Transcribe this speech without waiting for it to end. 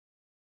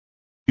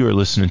You are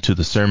listening to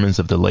the sermons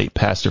of the late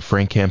Pastor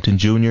Frank Hampton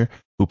Jr.,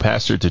 who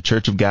pastored the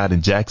Church of God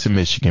in Jackson,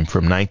 Michigan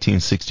from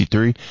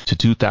 1963 to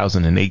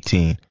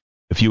 2018.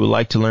 If you would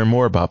like to learn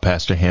more about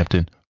Pastor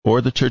Hampton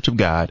or the Church of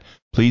God,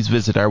 please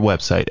visit our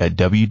website at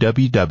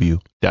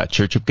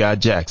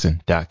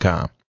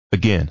www.churchofgodjackson.com.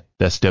 Again,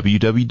 that's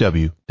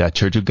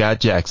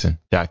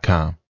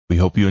www.churchofgodjackson.com. We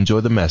hope you enjoy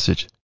the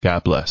message.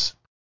 God bless.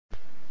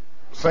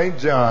 St.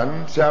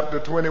 John chapter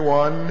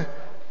 21,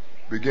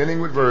 beginning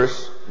with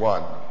verse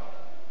 1.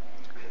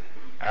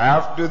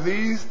 After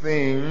these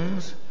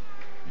things,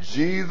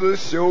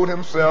 Jesus showed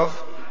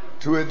himself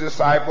to his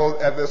disciples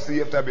at the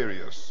Sea of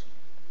Tiberias.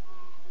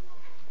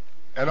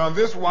 And on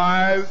this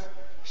wise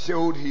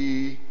showed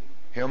he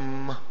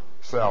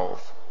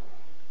himself.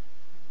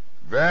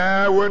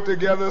 There were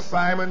together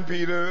Simon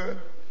Peter,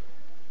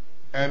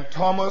 and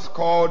Thomas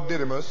called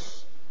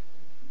Didymus,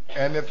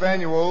 and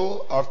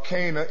Nathanael of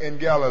Cana in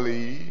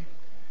Galilee,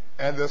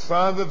 and the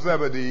sons of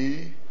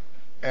Zebedee,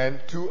 and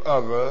two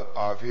other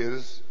of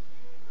his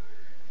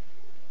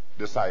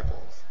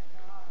disciples.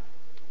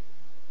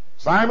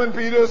 Simon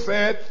Peter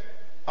said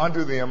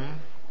unto them,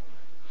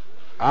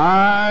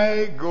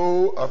 I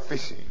go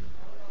a-fishing.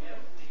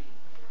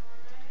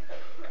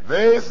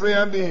 They say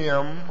unto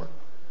him,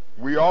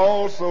 we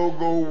also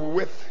go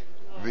with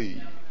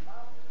thee.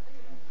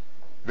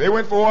 They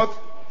went forth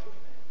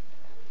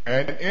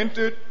and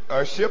entered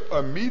a ship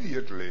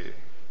immediately.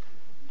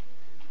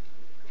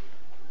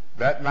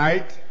 That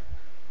night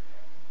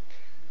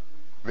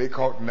they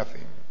caught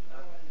nothing.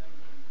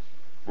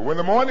 But when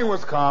the morning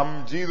was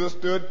come, Jesus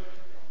stood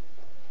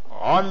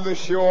on the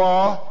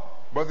shore,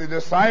 but the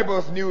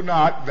disciples knew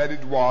not that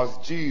it was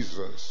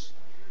Jesus.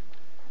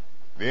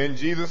 Then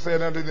Jesus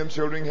said unto them,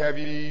 children, have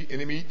ye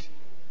any meat?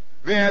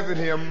 They answered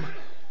him,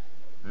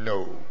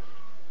 no.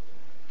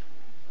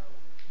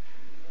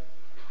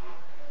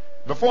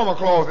 The former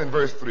clause in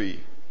verse 3.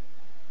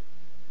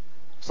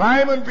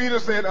 Simon Peter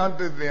said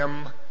unto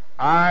them,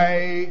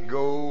 I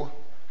go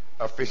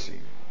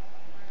a-fishing.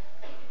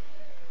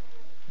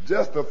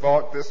 Just a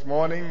thought this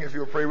morning, if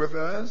you'll pray with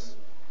us.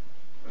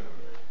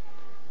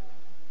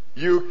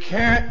 You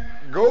can't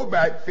go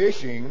back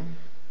fishing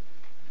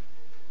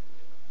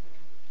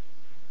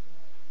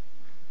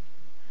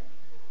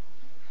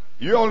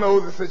You all know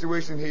the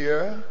situation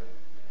here.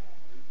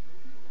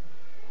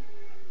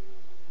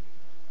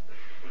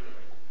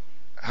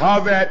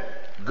 How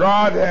that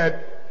God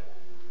had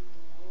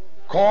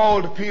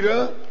called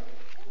Peter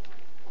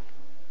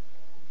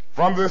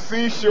from the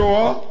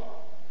seashore,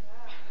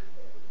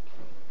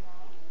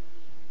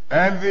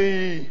 and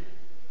the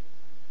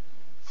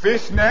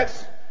fish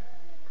nets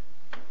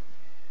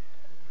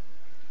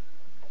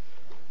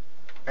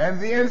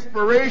and the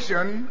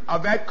inspiration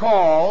of that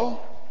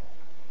call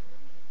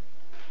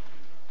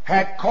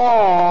had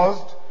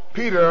caused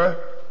Peter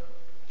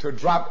to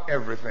drop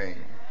everything.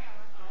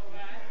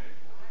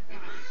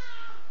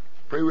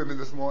 Pray with me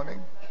this morning.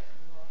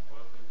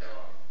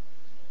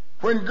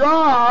 When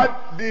God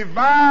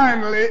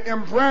divinely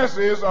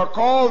impresses or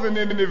calls an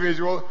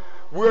individual,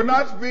 we're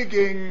not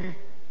speaking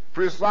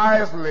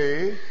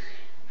precisely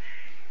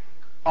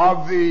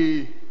of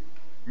the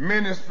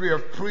ministry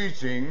of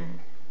preaching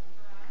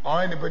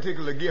or any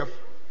particular gift,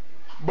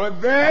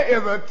 but there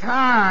is a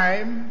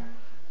time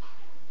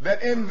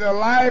that in the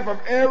life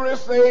of every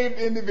saved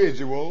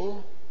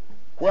individual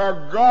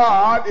where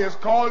God is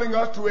calling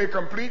us to a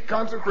complete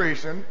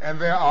consecration, and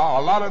there are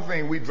a lot of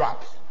things we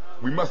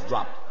must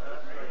drop.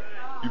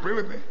 You pray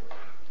with me?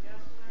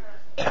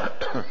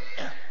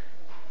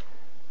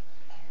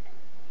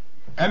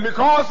 And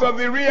because of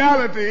the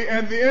reality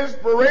and the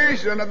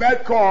inspiration of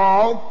that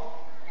call,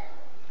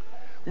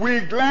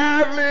 we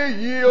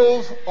gladly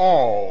yield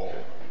all.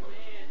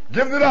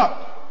 Give it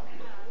up.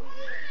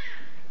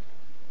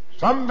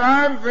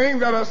 Sometimes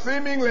things that are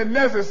seemingly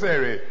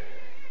necessary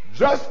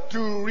just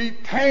to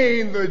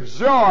retain the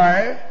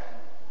joy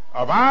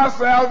of our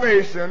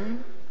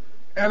salvation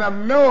and of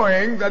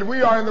knowing that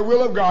we are in the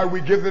will of God,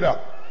 we give it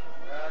up.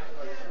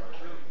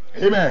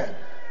 Amen.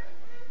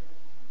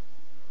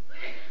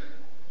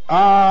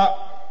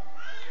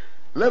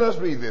 Let us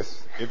read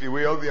this, if you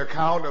will, the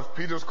account of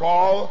Peter's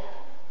call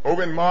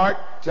over in Mark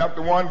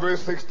chapter 1,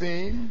 verse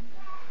 16.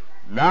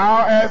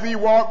 Now as he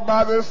walked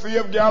by the Sea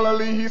of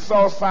Galilee, he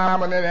saw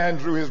Simon and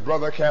Andrew, his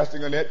brother,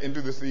 casting a net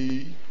into the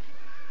sea.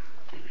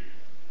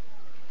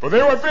 For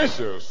they were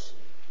fishers.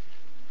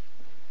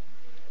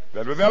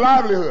 That was their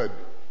livelihood.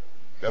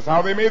 That's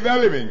how they made their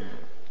living.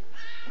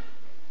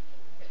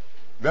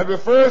 That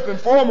was first and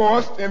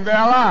foremost in their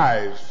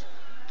lives.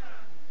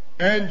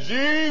 And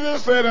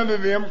Jesus said unto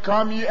them,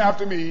 come ye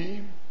after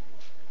me,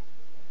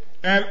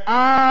 and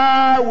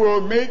I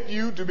will make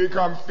you to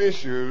become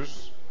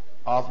fishers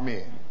of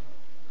men.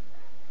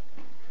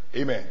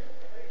 Amen.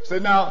 So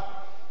now,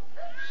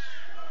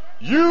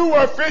 you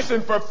were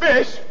fishing for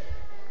fish,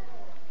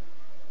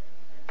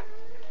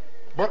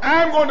 but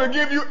I'm going to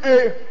give you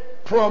a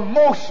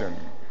promotion.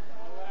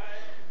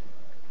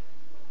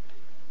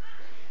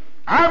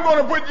 I'm going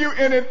to put you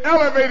in an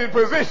elevated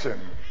position.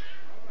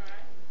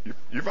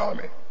 You follow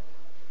me?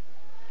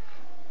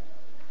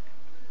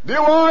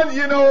 Dear one,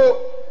 you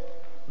know,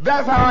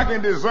 that's how I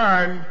can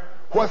discern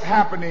what's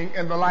happening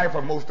in the life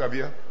of most of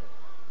you.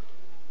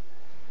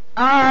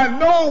 I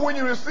know when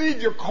you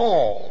received your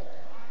call.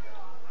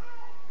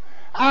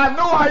 I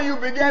know how you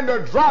began to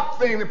drop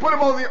things and put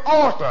them on the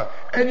altar,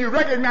 and you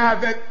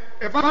recognize that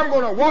if I'm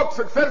going to walk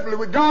successfully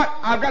with God,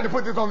 I've got to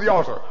put this on the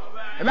altar.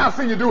 And I've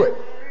seen you do it.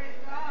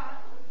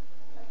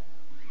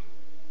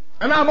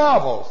 And I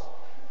marvel.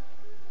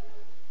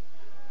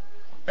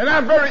 And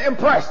I'm very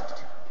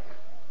impressed.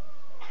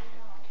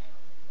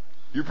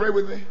 You pray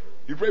with me?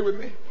 You pray with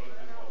me?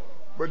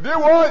 But dear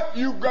one,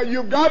 you've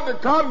got to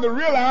come to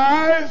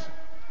realize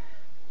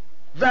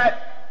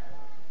that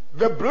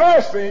the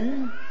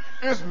blessing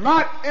is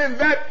not in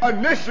that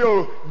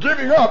initial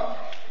giving up,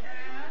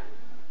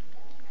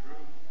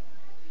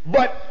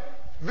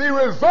 but the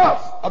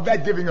results of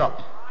that giving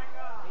up.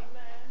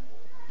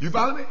 You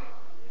follow me?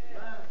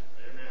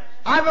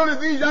 I noticed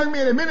these young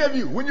men, and many of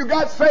you, when you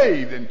got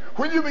saved and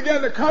when you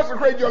began to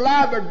consecrate your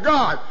lives to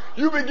God,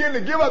 you begin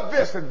to give up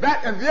this and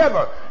that and the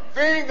other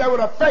thing that would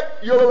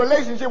affect your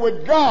relationship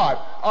with God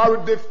or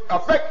would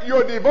affect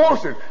your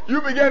devotion.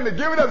 You begin to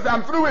give it up and say,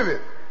 I'm through with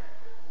it.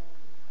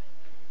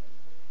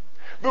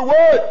 The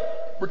word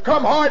would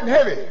come hard and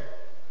heavy.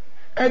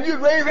 And you'd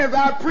raise hands,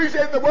 I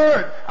appreciate the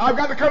word. I've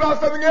got to cut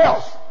off something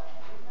else.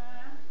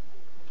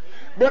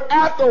 But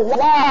after a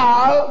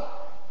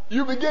while,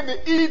 you begin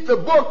to eat the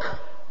book.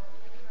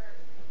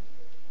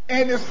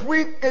 And it's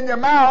sweet in your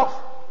mouth,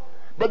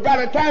 but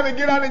by the time it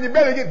get out in your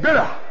belly, it get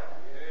bitter.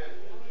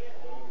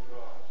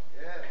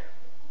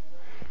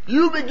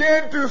 You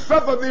begin to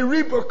suffer the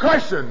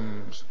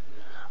repercussions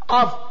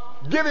of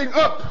giving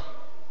up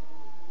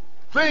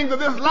things of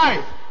this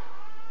life,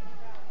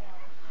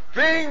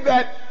 things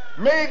that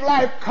made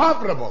life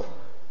comfortable.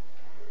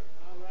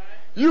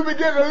 You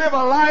begin to live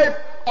a life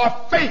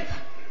of faith,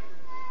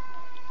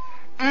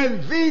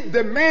 and the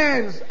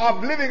demands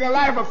of living a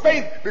life of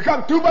faith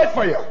become too much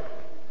for you.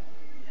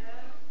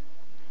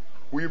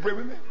 Will you pray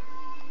with me?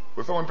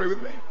 Will someone pray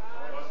with me?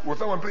 Will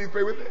someone please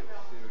pray with me?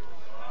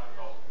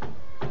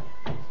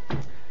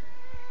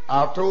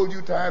 I've told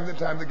you times and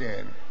times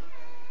again,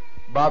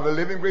 by the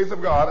living grace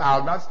of God,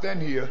 I'll not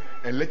stand here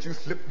and let you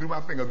slip through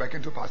my fingers back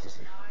into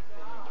apostasy.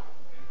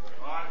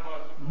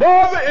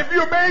 Brother, if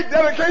you made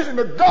dedication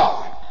to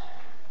God,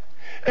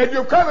 if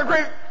you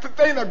consecrate the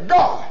thing to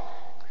God,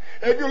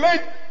 if you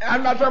laid,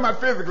 I'm not talking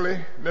about physically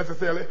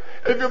necessarily,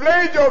 if you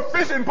laid your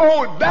fishing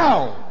pole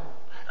down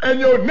and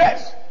your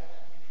nets,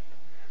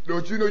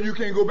 don't you know you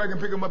can't go back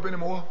and pick them up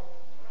anymore?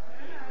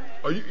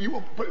 Or you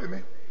won't pray with me?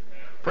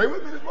 Pray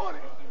with me this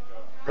morning.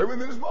 Pray with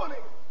me this morning.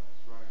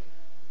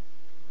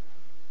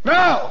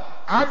 Now,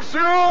 I'm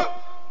sure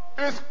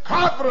it's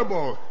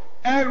comfortable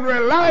and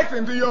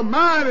relaxing to your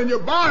mind and your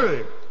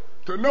body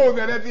to know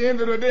that at the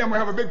end of the day I'm going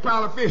to have a big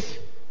pile of fish.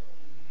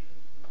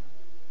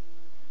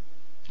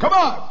 Come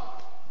on.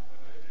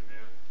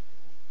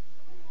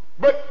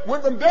 But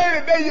when from day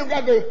to day you've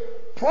got to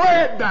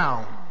pray it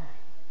down.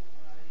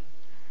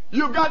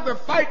 You've got to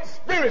fight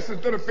spirits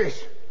instead of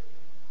fish.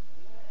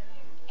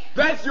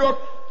 That's your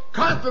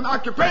constant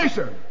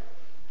occupation.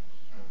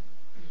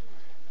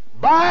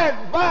 By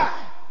and by,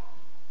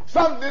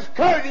 some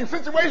discouraging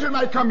situation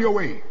might come your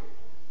way.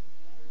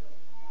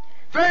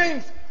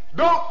 Things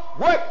don't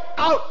work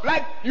out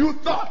like you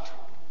thought.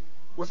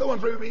 Will someone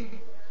pray with me?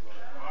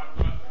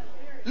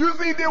 You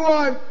see, dear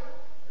one,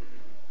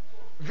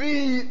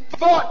 the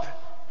thought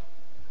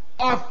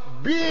of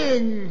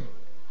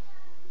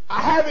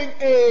having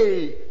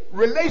a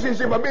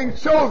relationship of being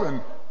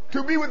chosen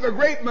to be with the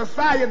great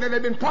Messiah that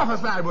had been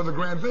prophesied was a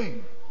grand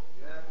thing.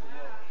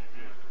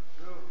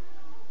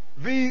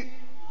 The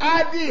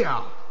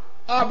idea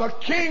of a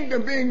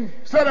kingdom being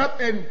set up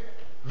and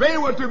they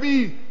were to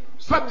be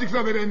subjects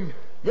of it and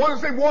one to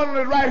say one on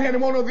the right hand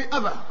and one on the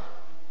other.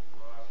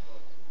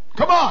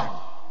 Come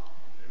on.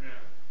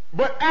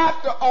 But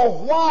after a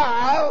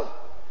while,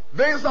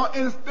 they saw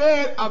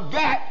instead of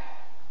that,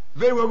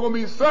 they were going to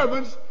be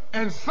servants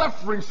and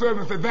suffering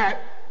servants at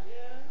that.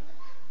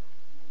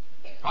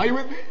 Are you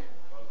with me?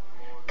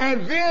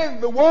 And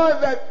then the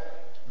one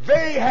that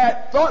they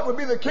had thought would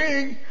be the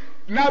king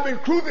now been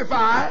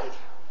crucified,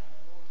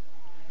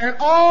 and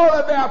all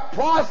of their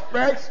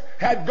prospects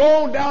had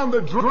gone down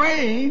the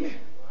drain.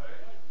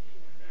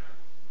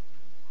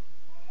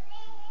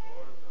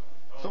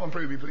 Someone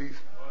pray with me, please.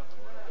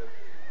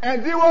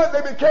 And you know what?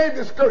 They became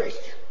discouraged.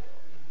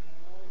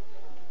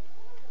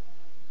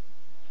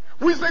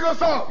 We sing a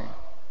song.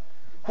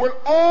 When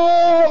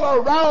all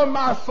around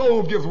my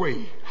soul gives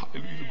way.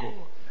 Hallelujah, God.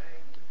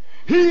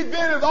 He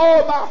then is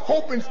all my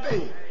hope and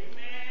stay.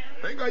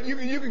 Thank God you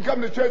can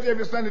come to church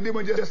every Sunday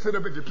and just sit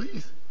up if you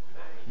please.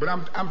 But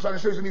I'm trying to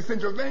show you some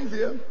essential things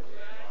here.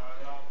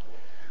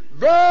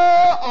 There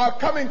are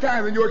coming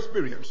times in your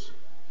experience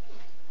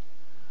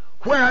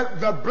where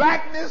the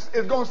blackness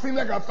is going to seem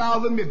like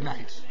 1,000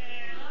 midnights.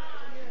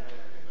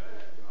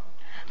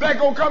 There's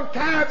going to come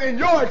times in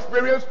your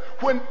experience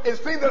when it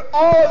seems that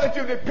all that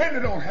you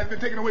depended on has been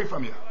taken away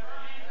from you.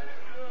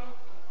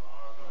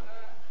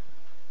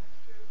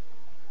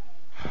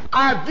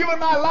 I've given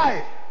my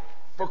life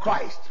for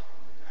Christ.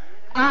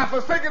 I've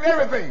forsaken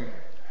everything.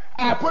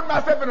 I put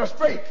myself in a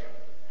strait.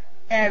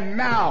 And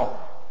now,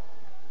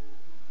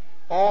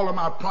 all of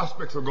my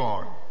prospects are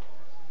gone.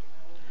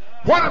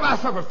 What have I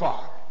suffered for?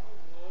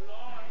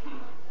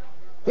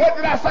 What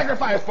did I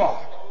sacrifice for?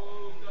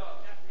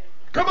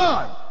 Come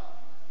on.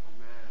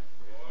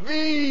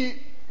 The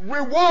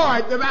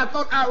reward that I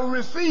thought I would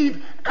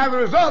receive as a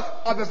result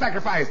of the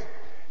sacrifice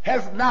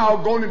has now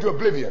gone into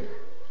oblivion.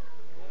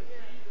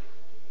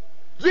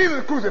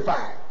 Jesus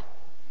crucified.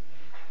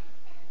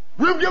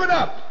 We've given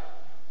up.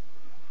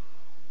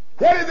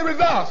 What is the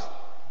result?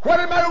 What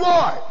is my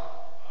reward?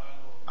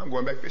 I'm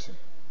going back fishing.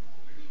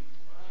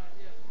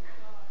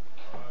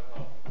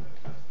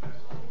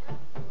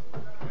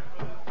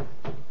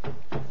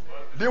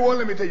 Dear one,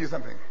 let me tell you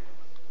something.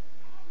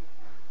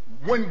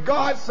 When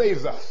God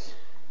saves us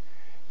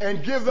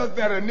and gives us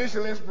that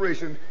initial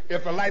inspiration,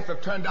 if the lights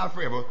have turned out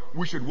forever,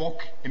 we should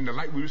walk in the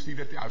light we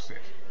received at the outset.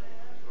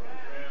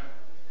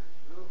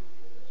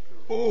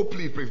 Oh,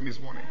 please pray for me this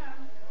morning.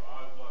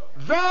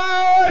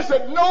 There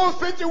should no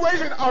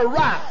situation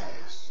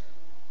arise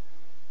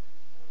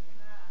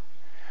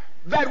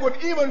that would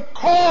even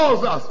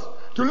cause us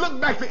to look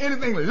back to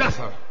anything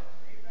lesser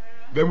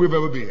than we've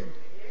ever been.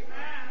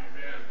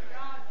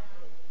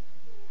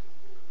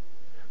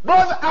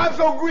 Brother, I'm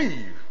so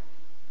grieved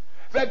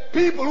that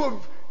people who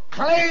have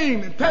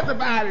claimed and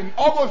testified and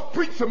almost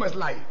preached so much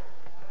life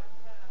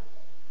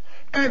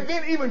and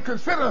then even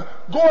consider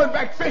going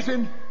back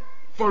fishing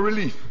for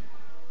relief.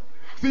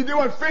 See,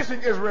 doing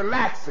fishing is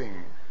relaxing.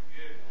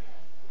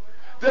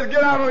 Just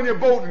get out on your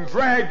boat and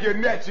drag your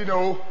net, you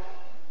know.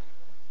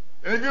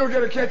 And if you don't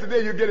get a catch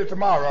today, you'll get it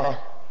tomorrow.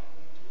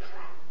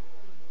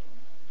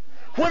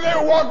 When they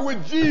were walking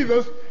with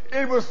Jesus,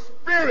 it was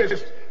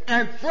spirits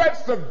and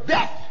threats of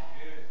death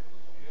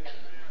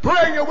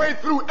praying your way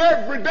through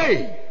every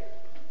day.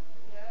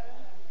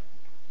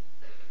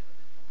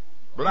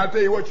 But I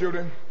tell you what,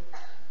 children,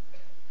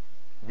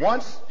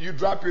 once you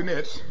drop your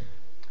nets,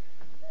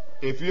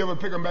 if you ever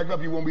pick them back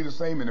up, you won't be the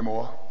same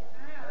anymore.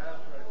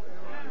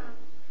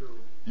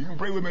 You can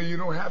pray with me, you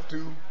don't have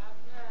to.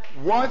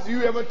 Once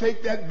you ever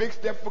take that big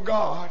step for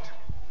God,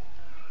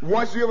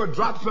 once you ever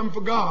drop something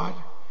for God,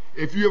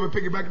 if you ever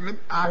pick it back,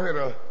 I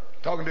heard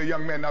talking to a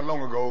young man not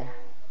long ago,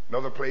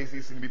 another place,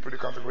 he seemed to be pretty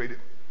consecrated.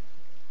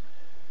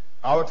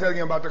 I was telling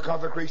him about the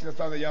consecration of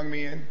some of the young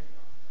men.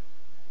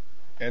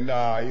 And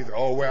he said,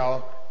 oh,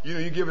 well, you know,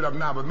 you give it up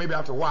now, but maybe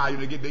after a while, you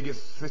know, they get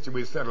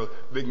situated, settled,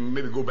 they can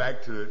maybe go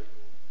back to it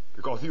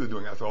because he was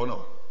doing it. I said, oh,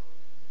 no.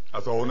 I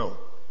said, oh, no.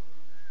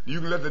 You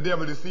can let the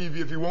devil deceive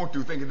you if you want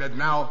to, thinking that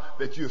now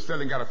that you're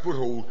selling, got a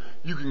foothold,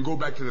 you can go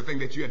back to the thing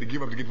that you had to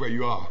give up to get where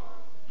you are.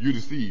 You're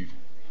deceived.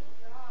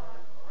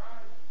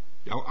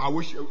 I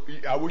wish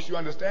you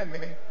understand me.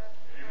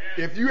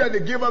 If you had to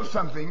give up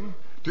something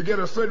to get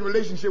a certain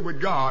relationship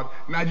with God,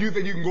 now you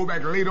think you can go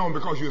back later on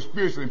because you're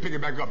spiritual and pick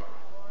it back up.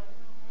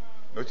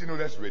 Don't you know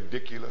that's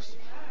ridiculous?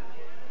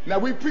 Now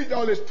we preach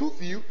all this truth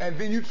to you, and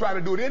then you try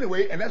to do it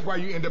anyway, and that's why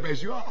you end up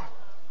as you are.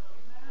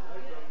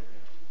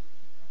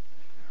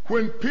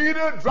 When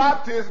Peter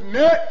dropped his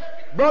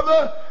net,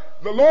 brother,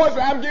 the Lord said,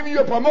 I'm giving you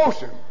a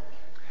promotion.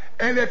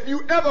 And if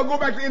you ever go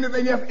back to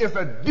anything else, it's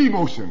a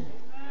demotion.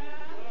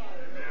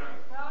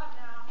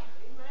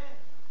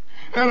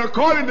 And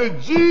according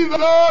to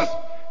Jesus,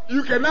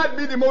 you cannot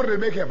be demoted to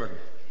make heaven.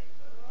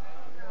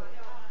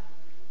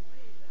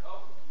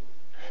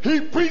 He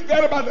preached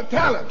that about the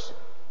talents.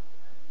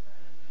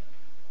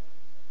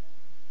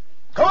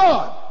 Come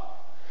on.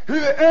 He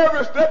said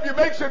every step you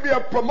make should be a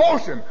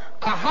promotion,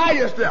 a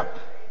higher step.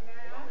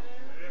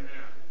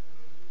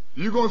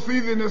 You're going to see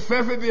the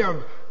necessity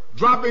of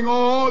dropping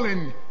all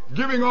and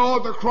giving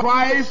all to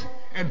Christ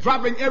and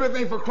dropping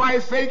everything for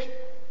Christ's sake.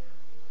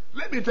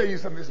 Let me tell you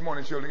something this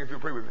morning, children, if you'll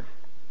pray with me.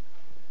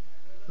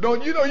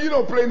 Don't you know you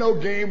don't play no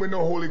game with no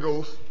Holy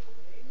Ghost?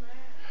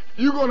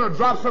 You're going to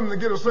drop something to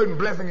get a certain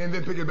blessing and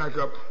then pick it back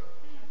up.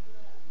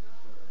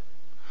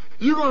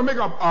 You're going to make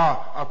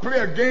play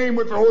a game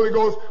with the Holy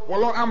Ghost.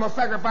 Well, Lord, I'm going to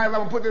sacrifice. I'm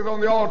going to put this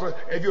on the altar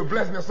if you're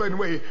blessed in a certain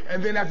way.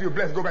 And then after you're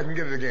blessed, go back and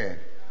get it again.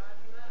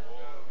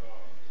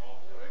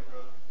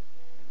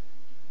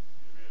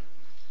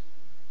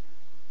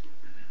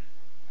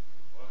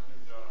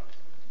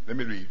 Let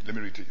me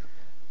read to you.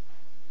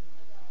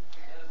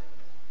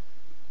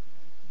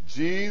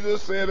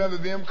 Jesus said unto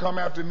them, come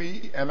after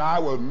me, and I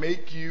will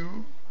make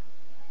you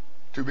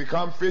to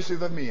become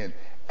fishers of men.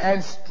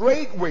 And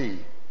straightway,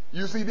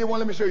 you see,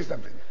 let me show you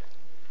something.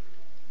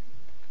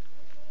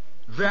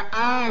 Their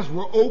eyes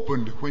were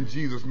opened when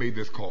Jesus made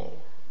this call.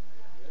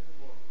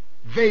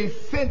 They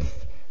sensed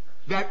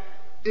that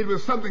it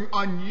was something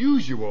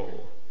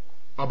unusual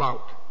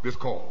about this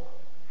call.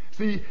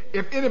 See,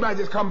 if anybody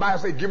just come by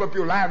and say, give up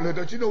your livelihood,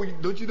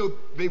 don't you know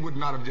they would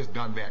not have just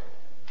done that.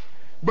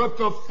 But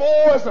the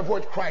force of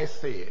what Christ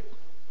said,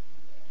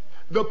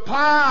 the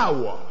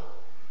power,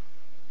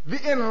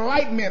 the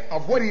enlightenment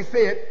of what he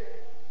said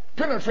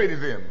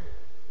penetrated them.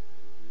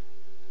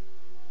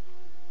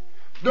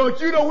 Don't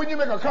you know when you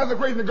make a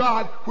consecration to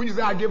God, when you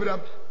say, I give it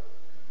up,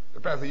 The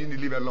pastor said, you need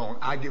to leave that alone.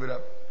 I give it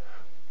up.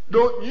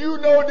 Don't you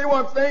know there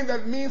were things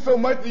that mean so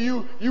much to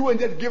you, you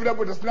wouldn't just give it up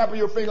with a snap of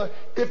your finger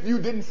if you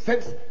didn't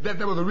sense that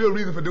there was a real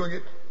reason for doing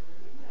it?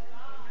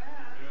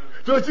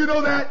 Don't you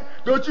know that?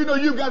 Don't you know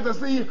you've got to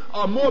see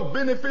a more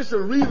beneficial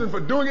reason for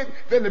doing it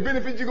than the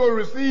benefit you're going to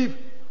receive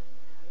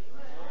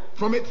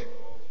from it?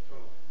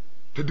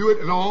 To do it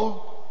at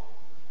all?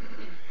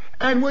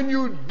 And when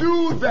you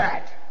do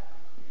that,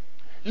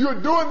 you're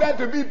doing that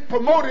to be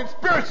promoted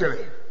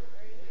spiritually.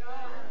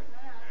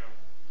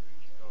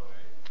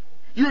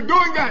 You're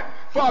doing that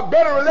for a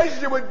better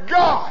relationship with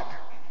God.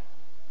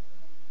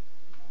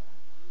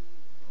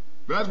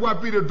 That's why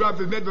Peter dropped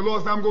his net. The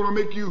Lord said, I'm going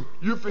to make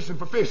you fishing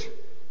for fish.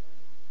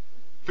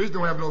 Fish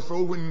don't have no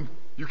soul. When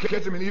you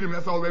catch them and eat them,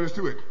 that's all there is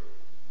to it.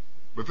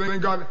 But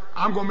thank God,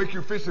 I'm going to make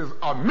you fishers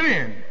of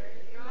men.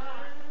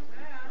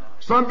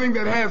 Something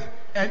that has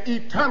an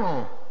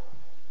eternal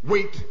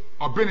weight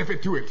or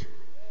benefit to it.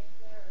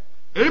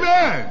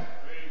 Amen.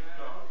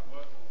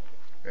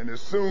 And as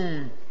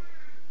soon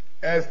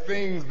as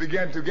things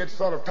began to get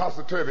sort of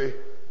topsy-turvy,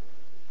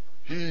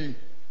 he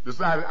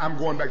decided, I'm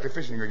going back to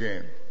fishing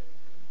again.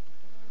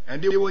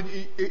 And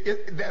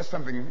there's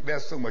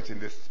so much in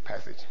this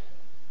passage.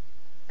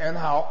 And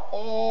how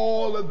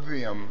all of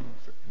them,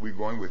 we're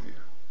going with you.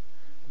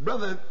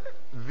 Brother,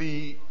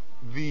 the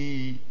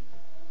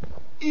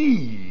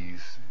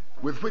ease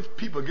with which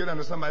people get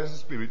under somebody's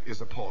spirit is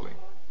appalling.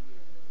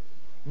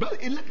 But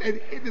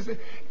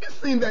it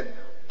seems that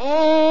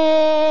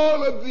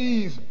all of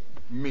these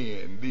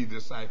men, these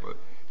disciples,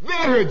 they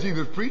heard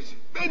Jesus preach.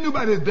 They knew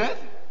about his death.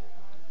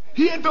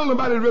 He had told them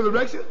about his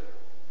resurrection.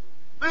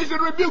 They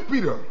should rebuke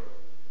Peter.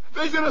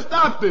 They should have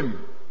stopped him.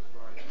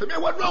 Said,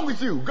 man, what's wrong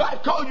with you?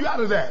 God called you out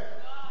of that.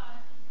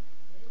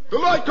 The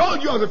Lord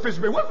called you as a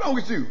fisherman. What's wrong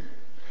with you?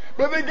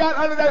 But they got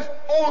under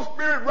that old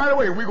spirit right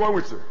away. We're going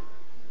with you.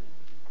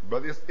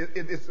 But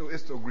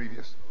it's so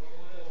grievous.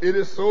 It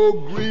is so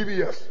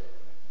grievous.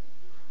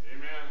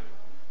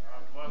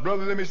 Amen.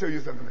 Brother, let me show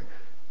you something.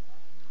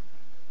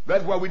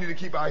 That's why we need to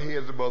keep our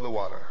heads above the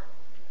water.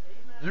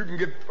 You can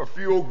get a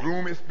few old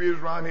gloomy spirits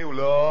around here.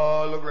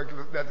 Well, look like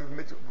that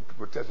Mitchell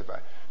would testify.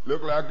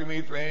 Look like to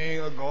me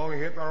things are going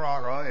to hit the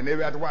rock, huh? And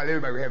after a while,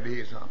 everybody will have their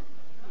heads, huh?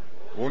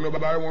 Won't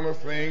nobody want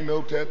to sing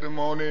no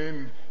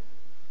testimony,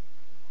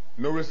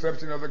 no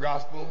reception of the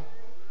gospel.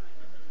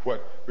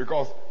 What?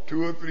 Because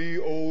 2 or 3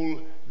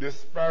 old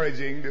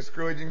discouraging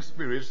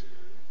spirits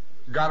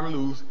got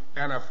loose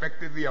and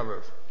affected the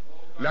others.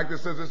 Like the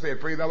sister said,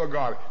 praise our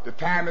God, the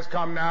time has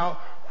come now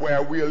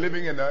where we are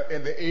living in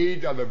the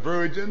age of the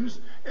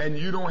virgins, and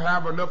you don't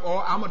have enough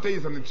oil. I'm going to tell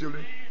you something,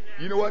 children.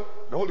 You know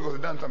what? The Holy Ghost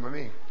has done something for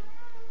me.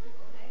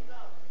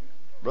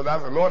 Brother, I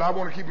said, Lord, I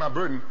want to keep my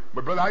burden,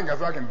 but brother, I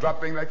can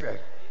drop things like that.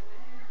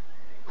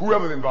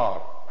 Whoever's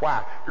involved.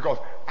 Why? Because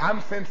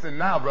I'm sensing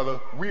now, brother,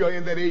 we are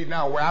in that age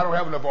now where I don't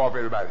have enough oil for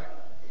everybody.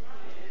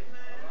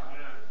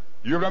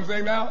 You know what I'm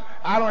saying now?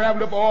 I don't have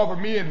enough oil for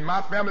me and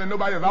my family and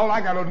nobody else. All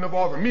I got is enough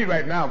oil for me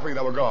right now, praise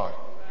our God.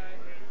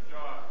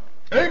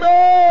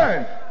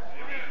 Amen.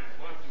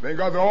 Thank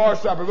God the oil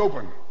shop is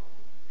open.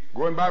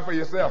 Go and buy for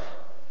yourself.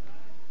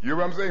 You know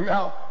what I'm saying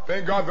now?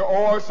 Thank God the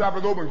oil shop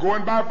is open. Go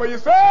and buy for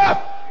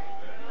yourself.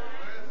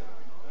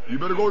 You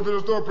better go to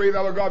the store, praise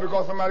our God,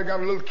 because somebody got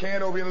a little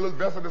can over here and a little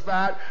vessel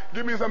beside.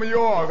 Give me some of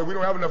yours, and we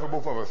don't have enough for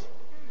both of us.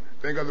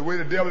 Thank God the way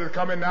the devil is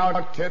coming now,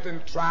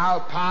 testing,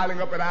 trials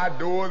piling up at our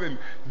doors, and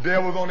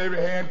devils on every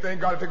hand. Thank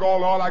God to take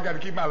all I got to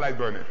keep my light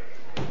burning.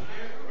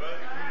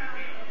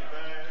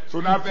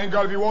 So now, thank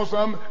God, if you want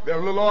some,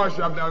 there's a little oil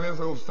shop down there,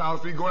 so South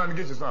Street, go down and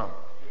get you some.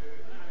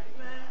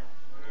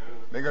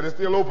 Thank God it's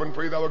still open,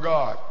 praise our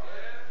God.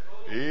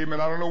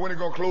 Amen. I don't know when it's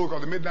going to close,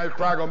 because the midnight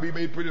cry going to be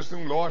made pretty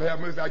soon. Lord have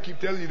mercy. I keep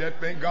telling you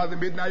that. Thank God the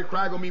midnight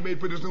cry going to be made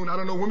pretty soon. I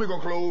don't know when we're going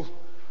to close.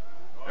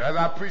 As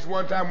I preached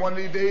one time, one of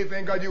these days,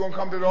 thank God you're going to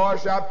come to the oil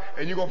shop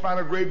and you're going to find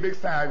a great big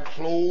sign,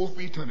 closed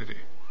for eternity.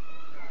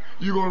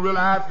 You're going to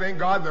realize, thank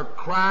God, the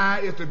cry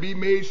is to be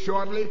made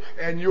shortly,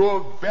 and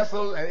your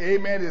vessel,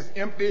 amen, is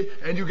empty,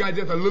 and you got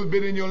just a little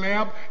bit in your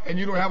lamp, and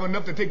you don't have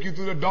enough to take you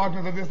through the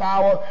darkness of this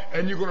hour,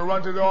 and you're going to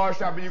run to the oil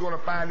shop and you're going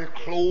to find it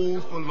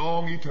closed for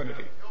long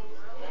eternity.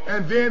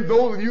 And then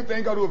those of you,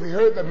 thank God, who have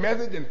heard the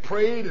message and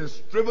prayed and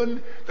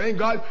striven, thank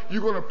God,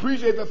 you're going to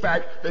appreciate the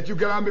fact that you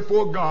get on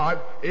before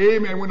God,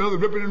 amen, when others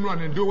ripping and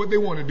running and doing what they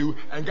want to do,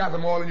 and got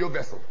them all in your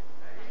vessel.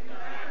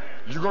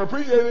 You're going to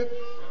appreciate it.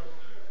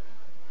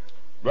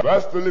 But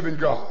that's the living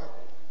God.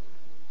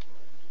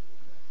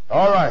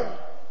 All right.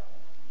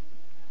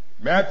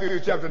 Matthew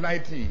chapter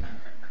 19.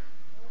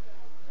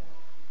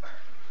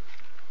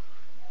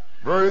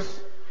 Verse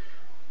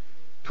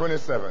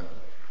 27.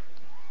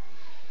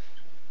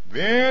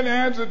 Then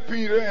answered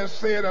Peter and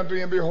said unto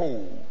him,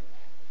 Behold,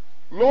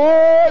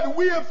 Lord,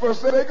 we have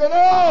forsaken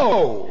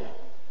all.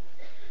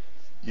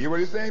 You hear what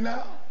he's saying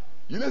now?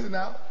 You listen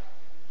now.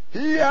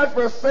 He has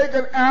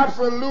forsaken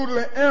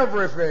absolutely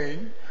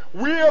everything.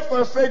 We have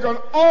forsaken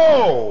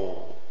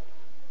all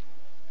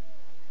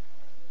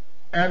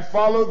and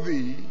follow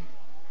thee.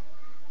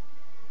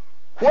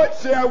 What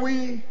shall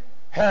we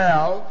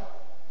have?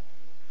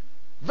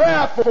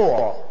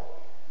 Therefore,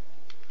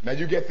 now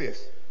you get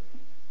this.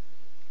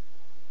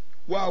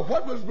 Well,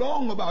 what was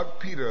wrong about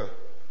Peter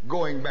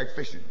going back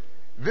fishing?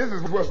 This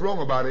is what's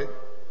wrong about it,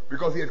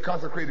 because he had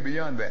consecrated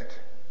beyond that.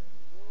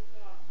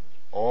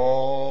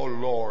 Oh,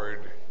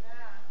 Lord.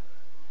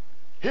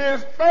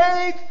 His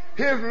faith,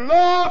 his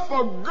love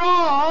for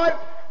God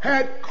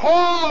had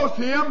caused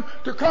him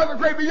to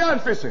consecrate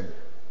beyond fishing.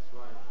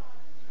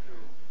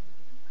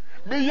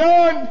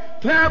 Beyond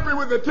tampering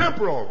with the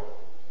temporal.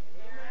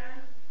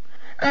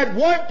 At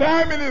one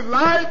time in his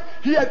life,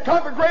 he had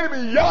consecrated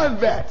beyond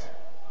that.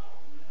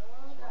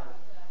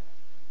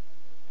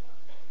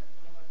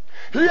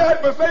 He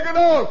had forsaken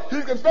all.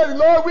 He's confessing,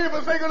 Lord, we have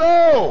forsaken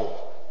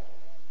all.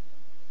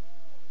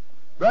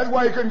 That's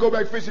why he couldn't go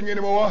back fishing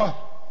anymore.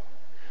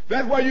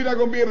 That's why you're not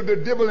going to be able to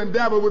dibble and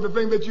dabble with the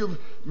thing that you've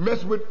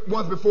messed with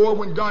once before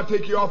when God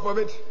takes you off of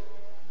it.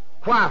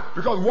 Why?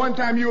 Because one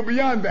time you were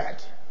beyond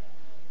that.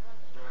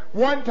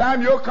 One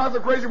time your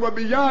consecration was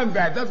beyond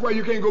that. That's why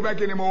you can't go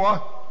back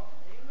anymore.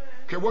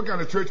 Okay, what kind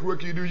of church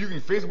work you do? You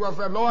can fish one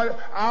time. Lord,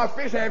 I'll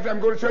fish half time,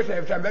 go to church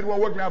half time. That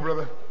won't work now,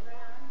 brother.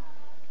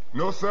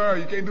 No, sir,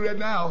 you can't do that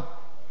now.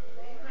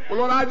 Well,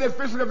 Lord, I just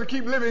fish enough to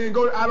keep living and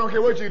go. I don't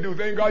care what you do.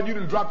 Thank God you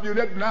didn't drop your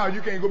net now.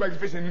 You can't go back to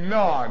fishing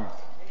none.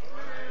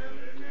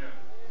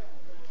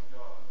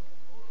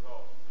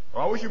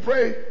 I wish you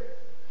pray.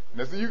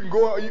 Now, see, you can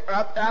go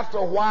after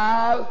a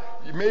while.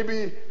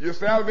 Maybe your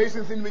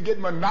salvation seems to be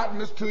getting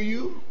monotonous to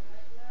you.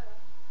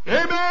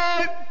 Amen.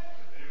 Amen.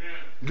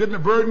 Getting a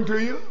burden to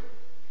you.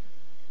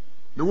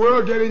 The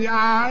world getting in your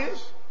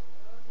eyes.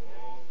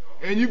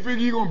 And you figure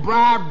you're going to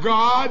bribe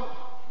God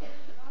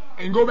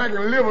and go back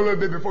and live a little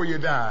bit before you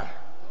die.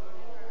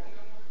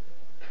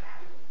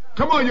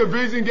 Come on, your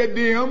vision get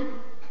dim.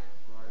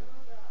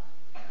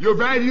 Your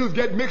values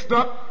get mixed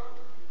up.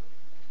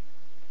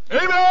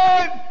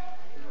 Amen.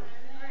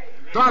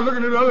 Start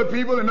looking at other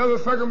people and other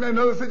circumstances and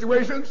other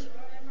situations.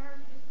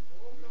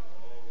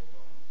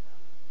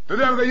 The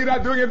devil says you're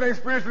not doing anything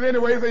spiritual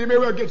anyway, so you may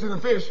well get you some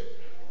fish.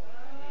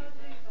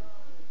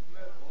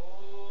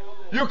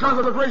 Your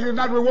consecration is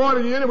not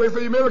rewarding you anyway, so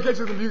you may well get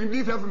you some. You can at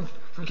least have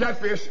some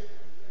catfish.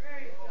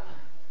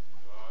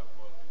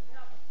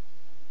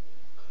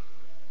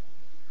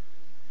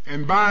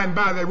 And by,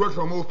 that works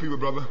on most people,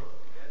 brother.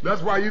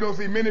 That's why you don't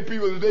see many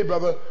people today,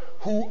 brother,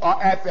 who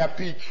are at their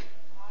peak,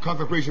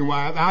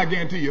 consecration-wise. I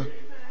guarantee you.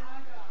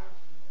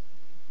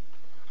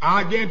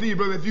 I guarantee you,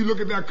 brother, if you look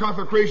at that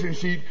consecration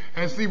sheet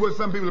and see what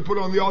some people have put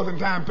on the altar in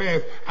time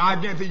past, I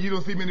guarantee you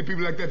don't see many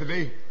people like that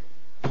today.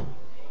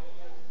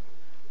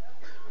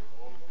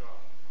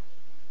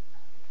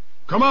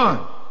 Come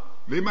on.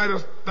 They might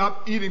have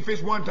stopped eating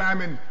fish one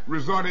time and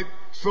resorted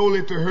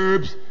solely to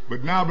herbs,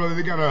 but now, brother,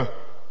 they got a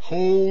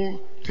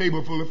whole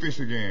table full of fish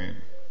again.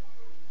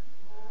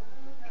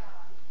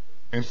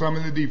 And some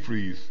in the deep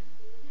freeze.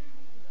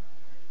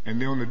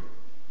 And they're on the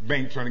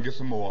bank trying to get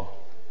some more.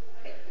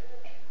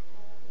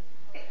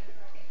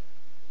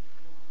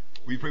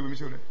 Will you pray with me,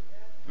 children?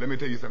 Let me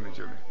tell you something,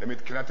 children.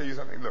 Can I tell you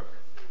something? Look.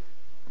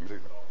 Let me tell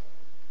you something.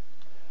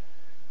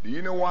 Do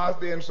you know why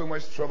they're in so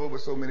much trouble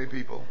with so many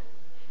people?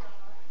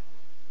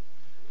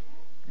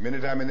 Many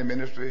times in the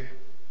ministry,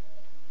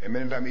 and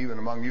many times even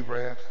among you,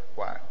 perhaps.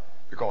 Why?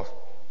 Because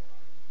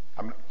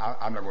I'm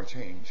not going to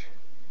change.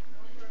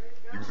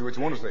 You can say what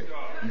you want to say.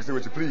 You can say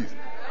what you please.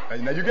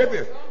 Now you get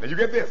this.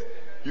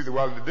 You say,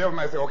 well, the devil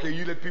might say, okay,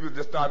 you let people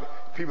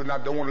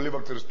don't want to live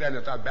up to the standard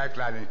and start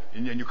backsliding,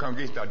 and your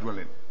congregation start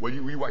dwindling. Well,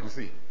 you watch and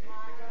see.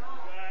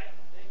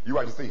 You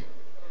watch and see.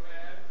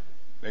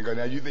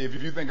 Now you think,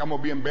 if you think I'm going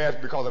to be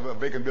embarrassed because of a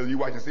vacant building, you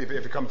watch and see if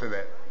it comes to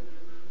that.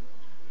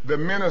 The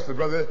minister,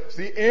 brother,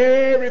 see,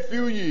 every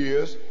few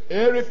years,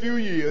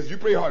 you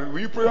pray hard. Will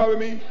you pray hard with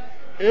me?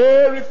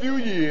 Every few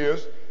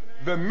years,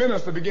 the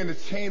minister begin to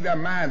change their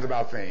minds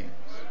about things.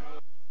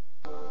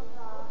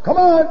 Come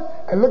on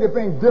and look at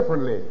things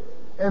differently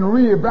and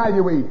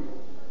reevaluate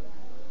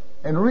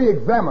and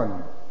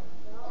re-examine.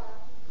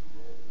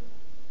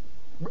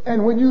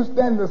 And when you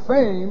stand the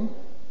same,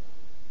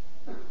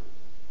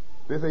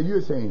 they say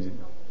you're changing.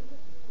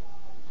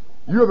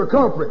 You're the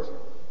culprit.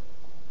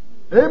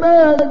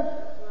 Amen.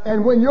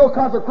 And when your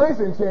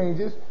consecration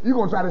changes, you're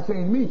going to try to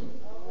change me.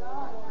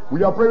 Will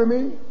y'all pray with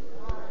me?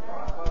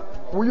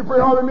 Will you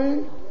pray hard with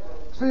me?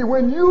 See,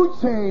 when you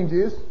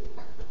changes,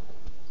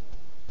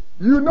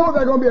 you know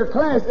there's going to be a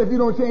clash if you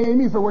don't change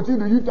me. So what you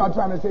do, you start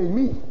trying to change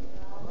me.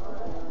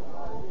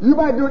 You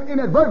might do it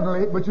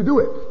inadvertently, but you do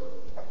it.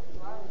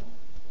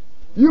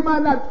 You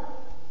might not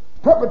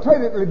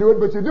perpetratedly do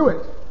it, but you do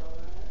it.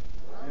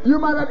 You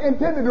might not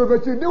intend to do it,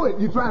 but you do it.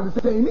 You're trying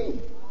to change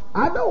me.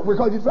 I know,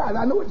 because you tried.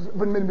 I know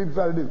what many people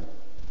try to do.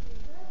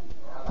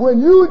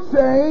 When you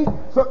change,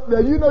 so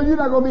you know you're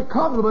not going to be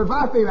comfortable if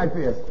I stay like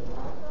this.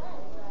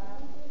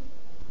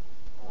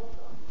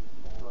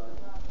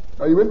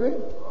 Are you with me?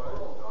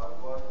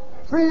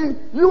 See,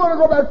 you want to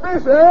go back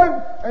fishing,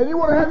 and you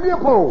want to have me a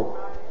pole.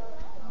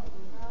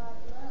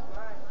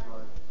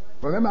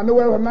 Well, then I know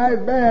it was a nice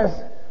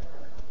bass.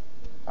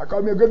 I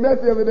caught me a good mess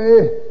the other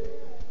day.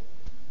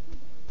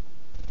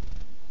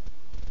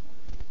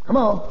 Come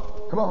on.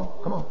 Come on.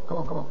 Come on. Come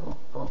on. Come on. Come on.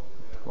 Come on.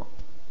 Come on.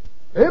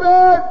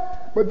 Amen.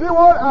 But dear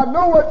one, I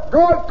know what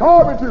God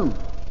called me to.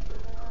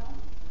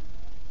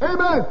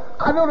 Amen.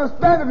 I know the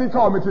standard He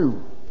called me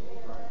to.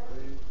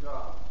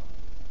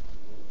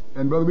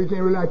 And brother, we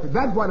can't relax it.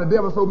 That's why the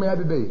devil's so mad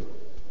today.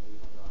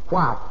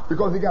 Why?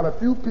 Because he got a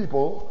few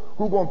people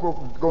who going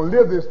to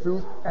live this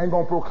truth and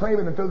going to proclaim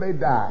it until they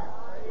die.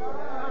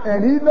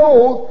 And he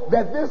knows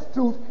that this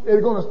truth is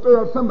going to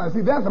stir up somebody.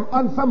 See, there's some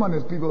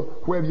unsomeonest people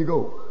wherever you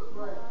go.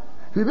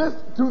 See, this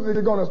truth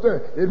is going to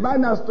stir. It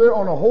might not stir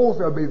on a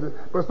wholesale basis,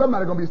 but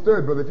somebody's going to be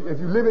stirred, brother. If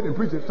you live it and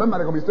preach it,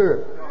 somebody's going to be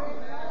stirred.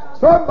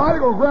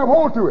 Somebody's going to grab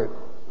hold to it.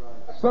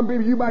 Some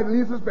people you might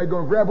least suspect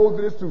going to grab hold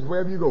to this truth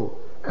wherever you go.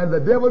 And the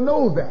devil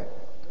knows that.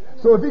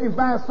 So if he can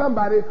find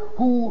somebody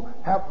who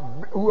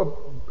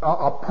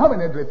are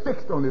permanently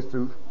fixed on this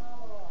truth,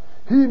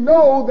 he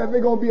knows that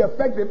they're going to be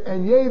effective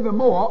and yea the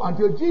more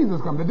until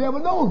Jesus comes. The devil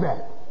knows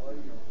that.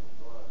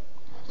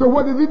 So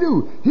what does he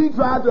do? He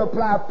tries to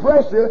apply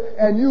pressure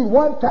and use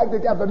one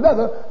tactic after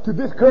another to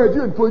discourage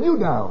you and pull you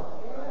down.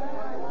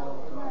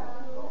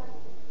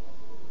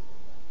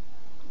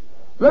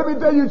 Let me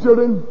tell you,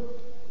 children,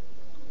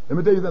 let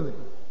me tell you something.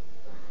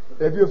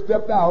 If you've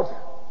stepped out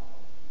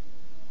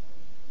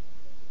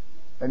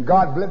and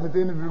God bless it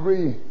to any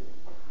degree,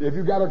 if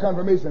you got a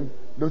confirmation,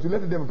 don't you let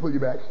the devil pull you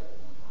back.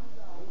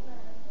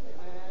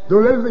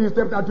 Don't let him say you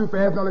stepped out too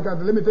fast and all that kind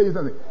of stuff. Let me tell you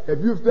something. If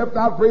you've stepped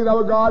out, praise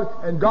our God,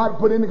 and God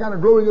put any kind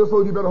of glory in your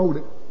soul, you better hold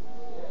it.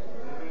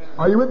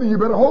 Are you with me? You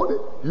better hold it.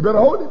 You better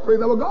hold it.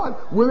 Praise our God.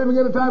 We're living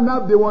in a time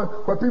now, dear one,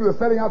 where people are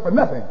selling out for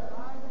nothing.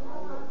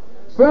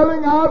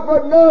 Selling out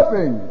for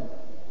nothing.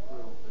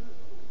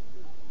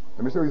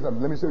 Let me show you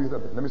something. Let me show you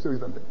something. Let me show you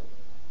something.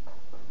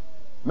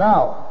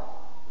 Now,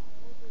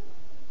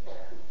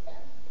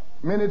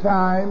 many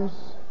times,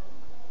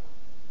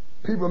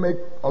 people make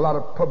a lot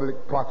of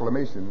public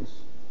proclamations,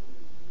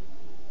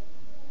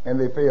 and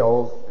they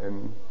fail,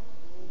 and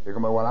they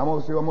come out, well, I'm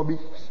going to be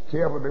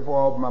careful before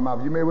I open my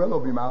mouth. You may well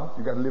open your mouth.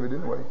 You got to live it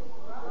anyway.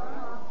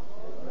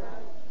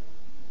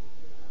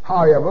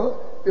 However,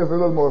 it's a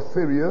little more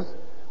serious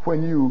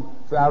when you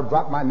say, I'll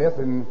drop my nest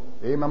and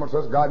amen, I'm going to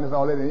trust God and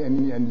all that,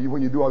 and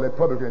when you do all that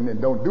publicly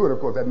and don't do it, of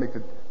course, that makes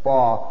it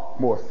far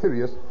more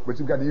serious, but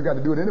you got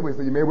to do it anyway,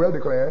 so you may well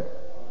declare it.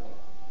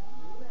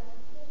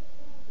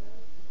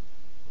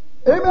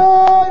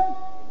 Amen.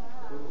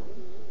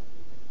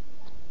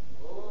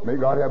 May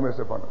God have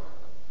mercy upon us.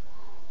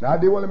 Now,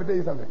 dear one, let me tell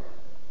you something.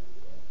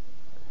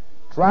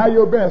 Try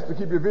your best to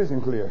keep your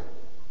vision clear.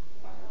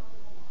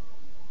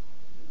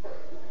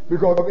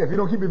 Because if you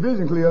don't keep your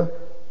vision clear,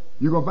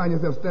 you're going to find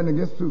yourself standing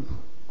against truth.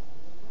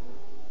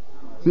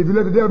 See, if you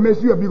let the devil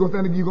mess you up, you're going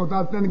to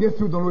start standing against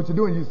truth. Don't know what you're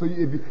doing.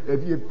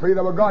 If you pray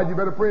to God, you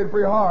better pray and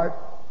pray hard.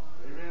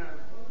 Amen.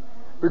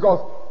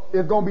 Because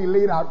it's going to be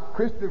laid out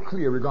crystal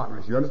clear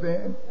regardless. You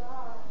understand?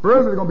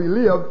 First, it's going to be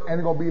lived, and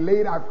it's going to be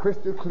laid out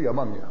crystal clear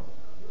among you.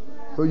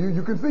 So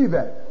you can see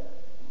that.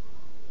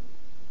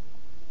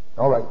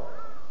 All right.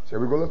 Shall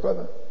we go a little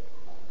further?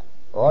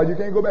 Or you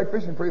can't go back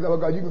fishing, praise the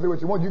Lord God. You can say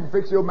what you want. You can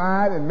fix your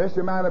mind and mess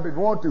your mind up if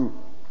you want to.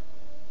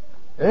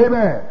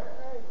 Amen.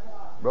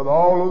 Brother,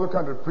 all over the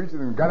country preaching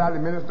and got out of the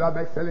ministry, out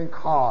back selling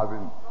cars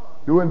and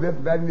doing this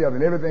and that and the other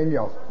and everything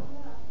else.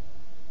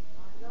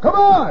 Come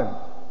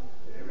on!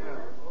 Amen.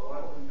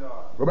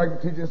 Go back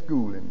to teaching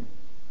school and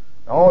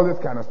all this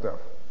kind of stuff.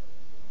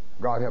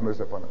 God have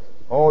mercy upon us.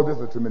 Oh, this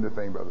is a tremendous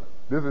thing, brother.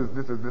 This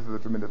is a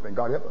tremendous thing.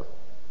 God help us.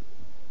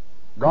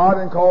 God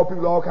didn't call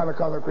people to all kind of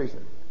consecration.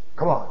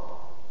 Come on.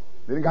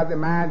 They didn't got their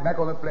mind back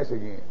on the flesh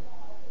again.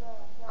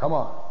 Come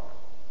on.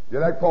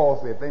 Just like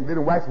Paul said, they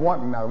didn't wax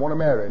wanting now, want to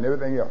marry and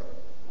everything else.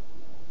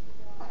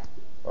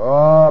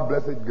 Oh,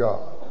 blessed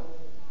God.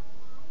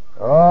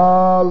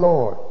 Oh,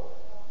 Lord.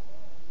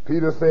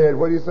 Peter said,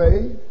 what did he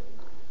say?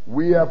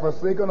 We have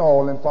forsaken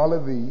all and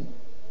followed thee.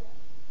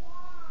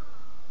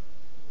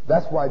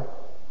 That's why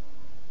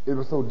it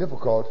was so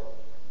difficult.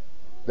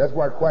 That's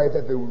why Christ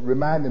had to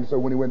remind him so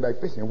when he went back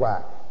fishing.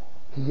 Why?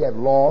 He had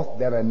lost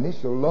that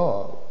initial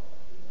love.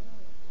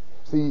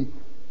 See,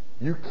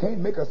 you can't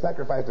make a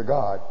sacrifice to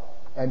God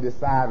and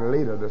decide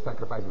later the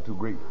sacrifice was too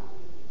great.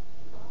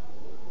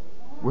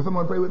 Will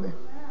someone pray with me?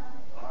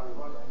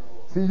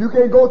 See, you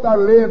can't go start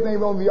laying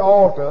things on the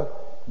altar.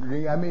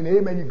 I mean,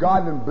 amen,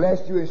 God has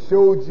blessed you and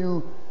showed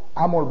you,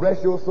 I'm going to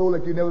bless your soul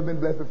like you've never been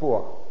blessed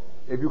before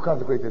if you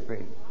consecrate this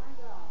thing.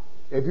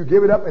 If you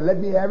give it up and let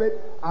me have it,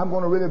 I'm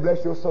going to really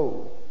bless your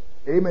soul.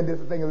 Amen. This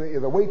thing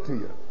is a weight to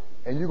you.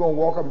 And you're going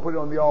to walk up and put it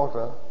on the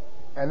altar.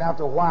 And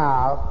after a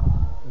while,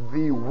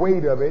 the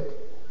weight of it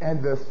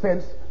and the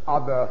sense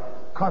of the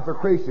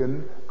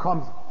consecration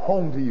comes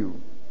home to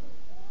you.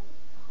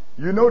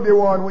 You know, dear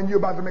one, when you're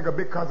about to make a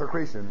big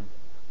consecration,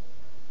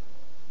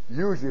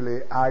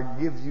 usually I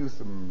give you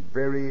some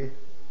very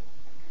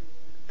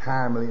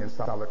timely and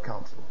solid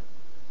counsel.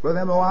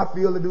 Brother, I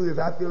feel to do this,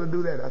 I feel to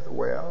do that. I said,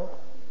 well,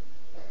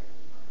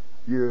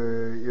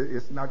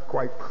 it's not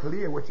quite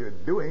clear what you're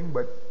doing,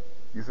 but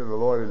you said the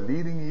Lord is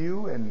leading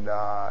you, and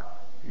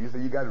you say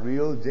you got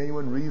real,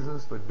 genuine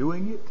reasons for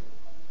doing it.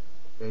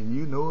 and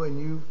you know, and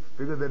you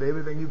figure that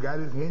everything you got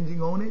is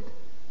hinging on it,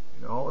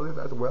 and all this,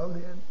 that's well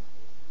then,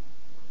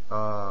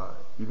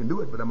 you can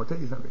do it, but I'm going to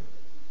tell you something.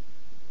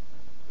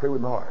 Pray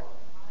with my heart.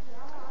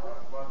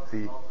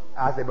 See,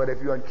 I say, but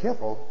if you're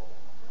uncareful,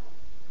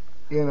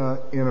 in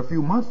a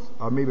few months,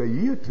 or maybe a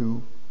year or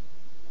two,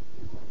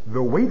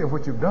 the weight of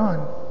what you've done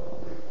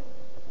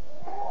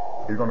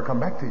is going to come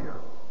back to you.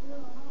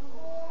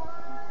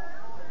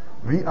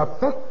 The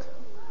effect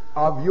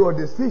of your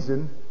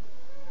decision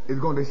is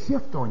going to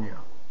shift on you.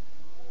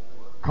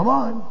 Come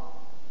on.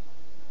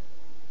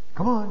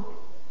 Come on.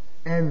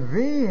 And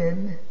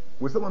then,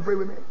 will someone pray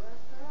with me?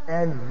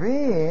 And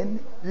then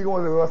you're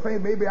going to say,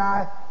 maybe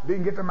I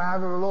didn't get the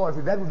mind of the Lord.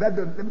 See, let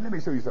me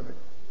show you something.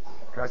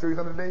 Can I show you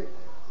something today?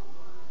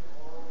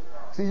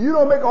 See, you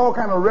don't make all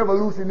kind of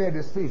revolutionary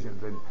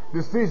decisions and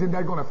decisions that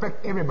are going to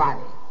affect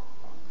everybody.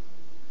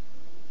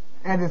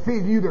 And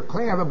decisions you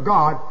declare of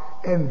God,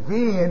 and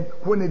then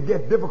when it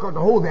gets difficult to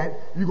hold that,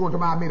 you're going to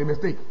tell me I made a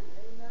mistake.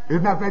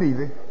 It's not that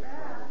easy.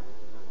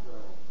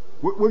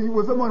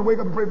 Will someone wake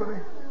up and pray for me?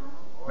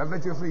 Not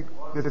let you sleep.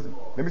 Listen,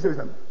 let me show you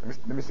something.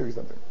 Let me show you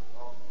something.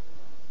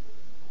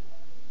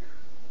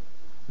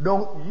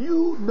 Don't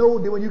you know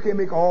that when you can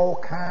make all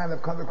kind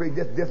of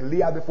consecration, just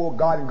lay out before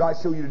God and God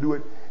show you to do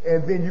it,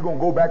 and then you're going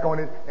to go back on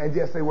it and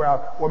just say,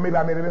 well, maybe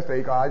I made a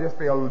mistake, or I just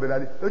failed a little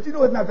bit. Don't you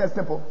know it's not that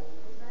simple?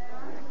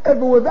 If it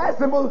was that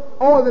simple,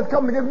 all that's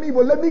coming against me,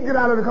 well, let me get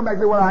out of it and come back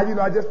and say, well, I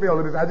just failed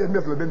a little bit. I just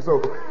missed a little bit,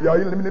 so,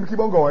 let me keep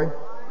on going.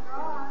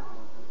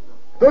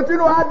 Don't you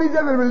know I'd be just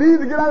as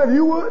relieved to get out as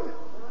you would?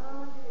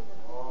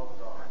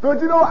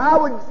 Don't you know I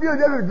would feel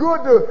just as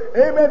good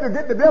to, amen, to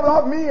get the devil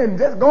off me and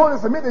just go on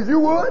and submit as you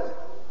would?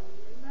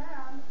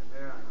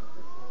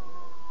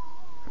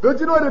 Don't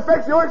you know it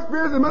affects your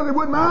experience as much as it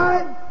would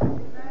mine?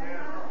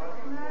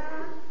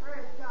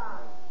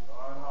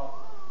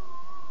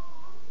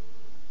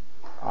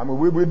 I mean,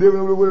 we're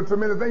dealing with a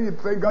tremendous thing.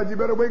 Thank God you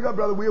better wake up,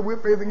 brother. We're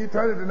facing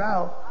eternity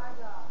now.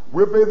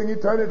 We're facing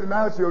eternity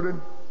now,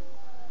 children.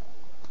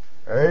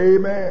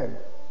 Amen.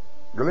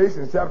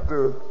 Galatians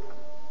chapter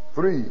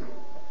 3.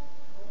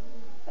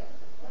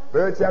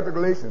 Third chapter,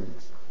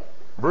 Galatians.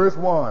 Verse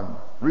 1.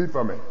 Read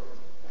for me.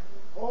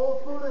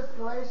 O foolish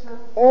Galatians.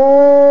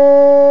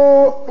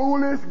 O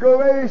foolish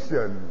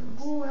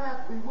Galatians. Who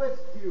hath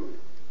bewitched you?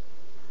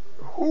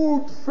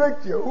 Who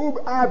tricked you? Who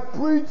I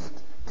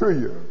preached to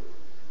you?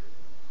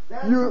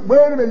 Wait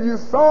a minute, you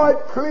saw it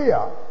clear.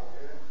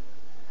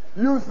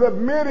 You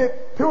submitted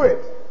to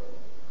it.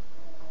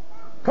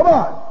 Come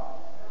on.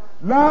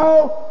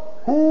 Now,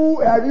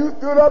 who have you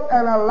stood up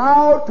and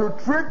allowed to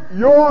trick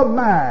your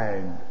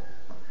mind?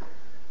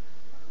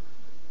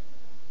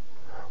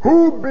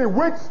 Who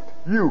bewitched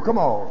you? Come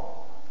on.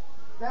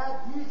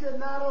 That you should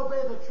not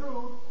obey the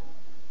truth.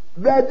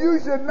 That you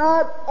should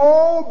not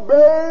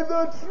obey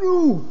the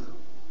truth.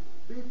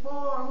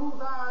 Before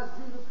whose eyes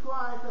Jesus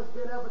Christ has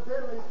been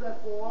evidently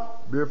set forth.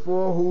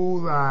 Before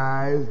whose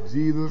eyes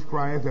Jesus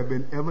Christ has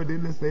been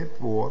evidently set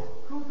forth.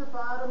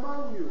 Crucified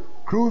among you.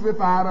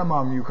 Crucified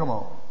among you. Come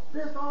on.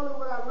 This only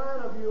will I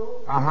learn of you.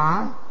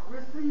 Uh-huh.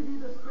 Receive ye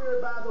the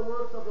Spirit by the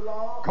works of the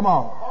law. Come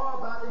on. Or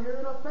by the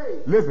hearing of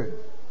faith. Listen.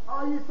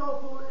 Are you so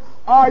foolish?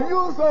 Are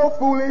you so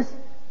foolish?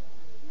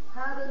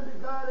 Having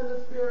begun in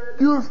the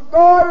Spirit. You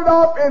started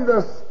off in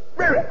the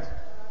Spirit.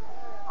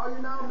 Are you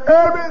now making?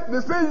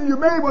 Every decision you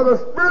made was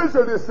a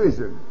spiritual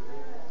decision.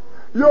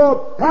 Your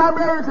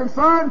primary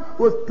concern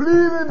was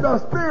pleasing the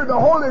Spirit, the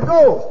Holy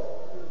Ghost.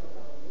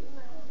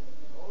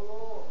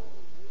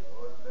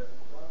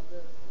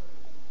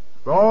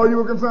 So all you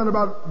were concerned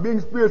about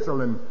being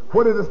spiritual and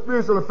what are the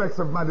spiritual effects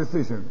of my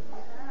decision.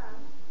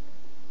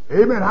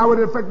 Amen. How would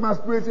it affect my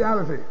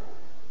spirituality?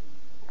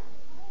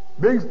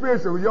 Being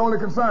spiritual was your only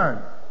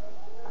concern.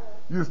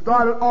 You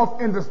started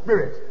off in the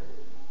Spirit.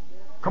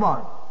 Come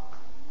on.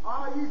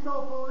 Are you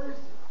so foolish?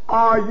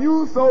 Are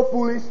you so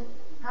foolish?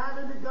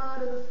 Having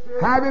begun in the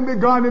Spirit. Having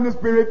begun in the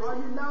Spirit. Are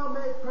you now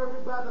made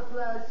perfect by the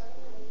flesh?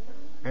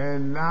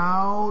 And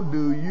now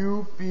do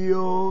you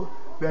feel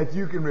that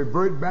you can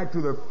revert back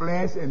to the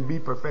flesh and be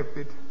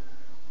perfected?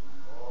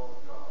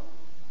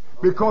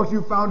 Because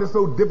you found it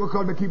so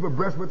difficult to keep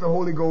abreast with the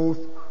Holy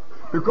Ghost.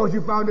 Because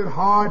you found it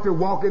hard to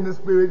walk in the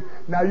Spirit.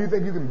 Now you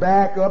think you can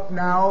back up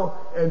now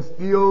and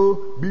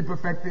still be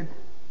perfected?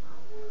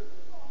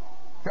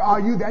 So are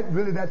you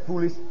really that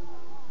foolish?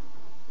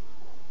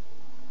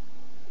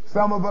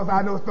 Some of us,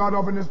 I know, start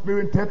off in the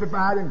Spirit,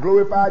 testified and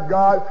glorified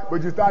God,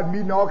 but you start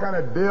meeting all kind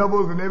of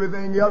devils and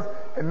everything else,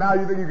 and now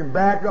you think you can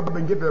back up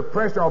and get the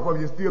pressure off of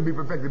you and still be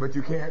perfected, but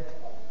you can't.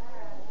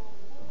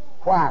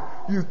 Why?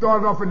 You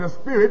started off in the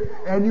Spirit,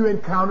 and you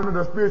encountered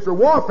the spiritual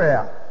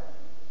warfare.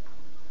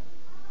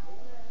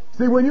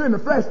 See, when you're in the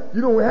flesh,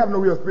 you don't have no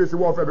real spiritual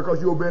warfare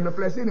because you obey in the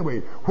flesh anyway.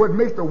 What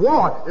makes the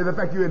war is the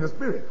fact you're in the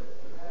Spirit.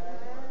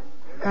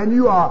 And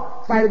you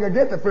are fighting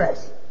against the flesh.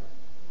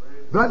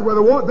 That's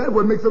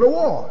what makes it a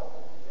war.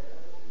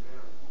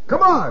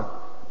 Come on.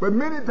 But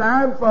many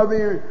times for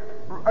the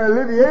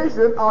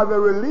alleviation or the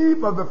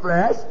relief of the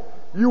flesh,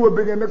 you will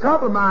begin to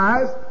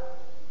compromise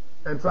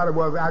and try to,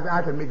 well,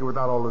 I can make it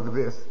without all of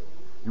this.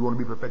 You want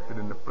to be perfected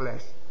in the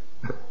flesh.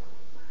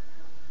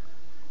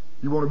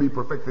 You want to be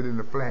perfected in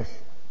the flesh.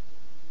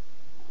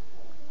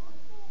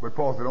 But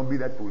Paul said, don't be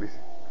that foolish.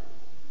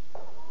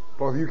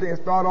 Paul said, you can't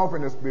start off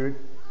in the spirit.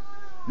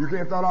 You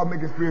can't start off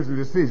making spiritual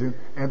decisions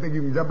and think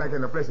you can jump back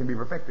in the flesh and be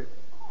perfected.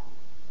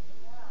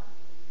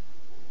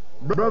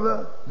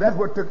 Brother, that's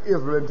what took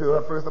Israel into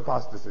her first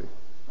apostasy.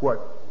 What?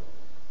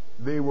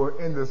 They were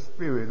in the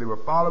spirit. They were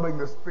following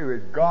the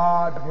spirit.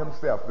 God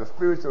himself, the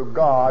spiritual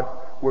God,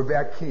 was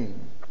their king.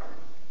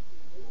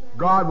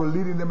 God was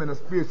leading them in a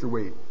spiritual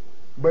way.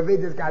 But they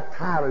just got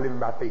tired of living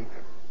by faith.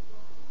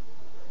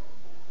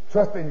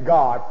 Trusting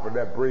God for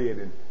their bread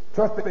and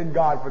trusting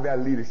God for their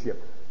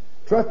leadership.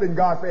 Trusting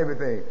God for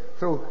everything.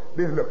 So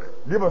they said,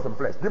 look, give us some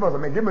flesh. Give us a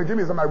man. Give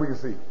me somebody we can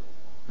see.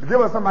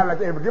 Give us somebody like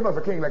everybody. Give us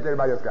a king like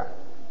everybody else got.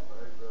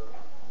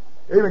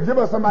 Even give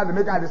us somebody to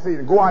make our decision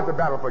and go out to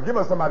battle for. Give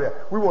us somebody.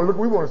 We want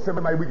to see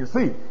somebody we can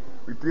see.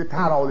 We get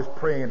tired of all this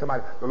praying.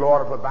 Somebody, the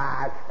Lord will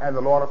provide and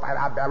the Lord will fight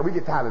our battle. We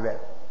get tired of that.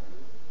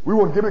 We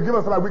want to give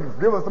us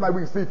somebody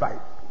we can see fight.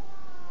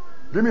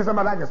 Give me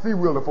somebody I can see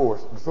wield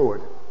the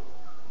sword.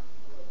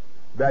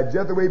 That's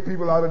just the way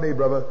people are today,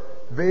 brother.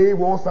 They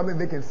want something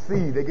they can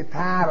see. They get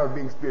tired of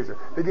being spiritual.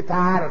 They get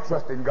tired of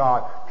trusting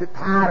God. Get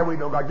tired of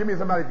waiting on God. Give me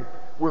somebody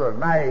with a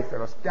knife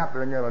and a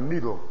scalpel and a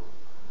needle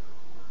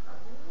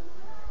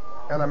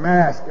and a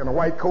mask and a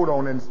white coat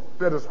on and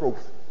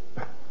stethoscopes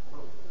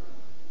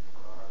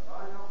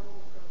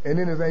and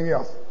anything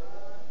else.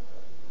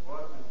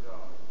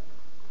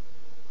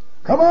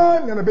 Come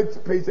on, and a big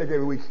paycheck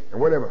every week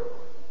and whatever.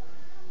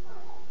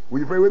 Will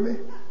you pray with me?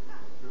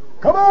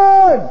 Come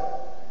on! Amen.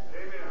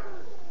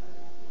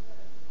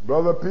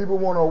 Brother, people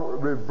want to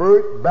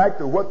revert back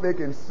to what they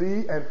can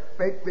see and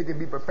think they can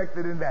be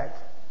perfected in that.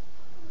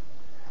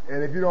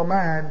 And if you don't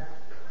mind,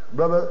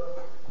 brother,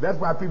 that's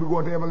why people go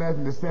into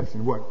everlasting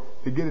deception. What?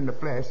 To get in the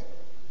flesh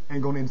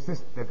and going to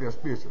insist that they're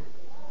spiritual.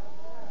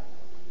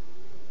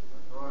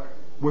 Right.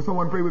 Will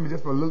someone pray with me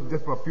just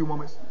for a few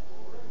moments?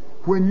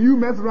 When you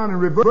mess around and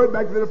revert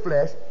back to the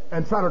flesh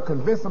and try to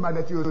convince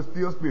somebody that you're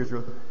still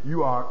spiritual,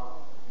 you are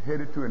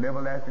headed to an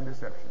everlasting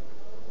deception.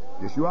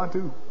 Yes, you are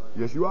too.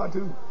 Yes, you are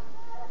too.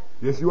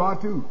 Yes, you are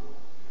too.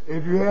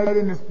 If you had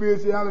any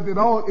spirituality at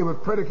all, it was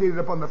predicated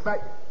upon the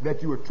fact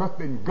that you were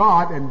trusting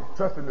God and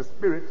trusting the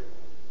Spirit.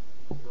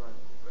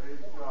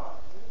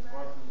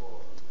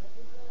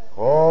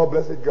 Oh,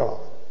 blessed God.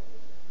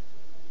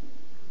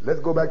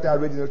 Let's go back to our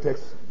original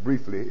text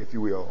briefly, if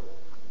you will,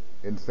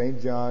 in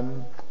St.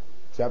 John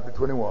chapter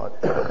 21,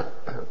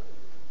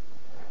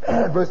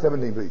 verse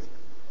 17, please.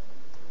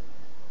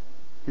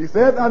 He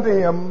said unto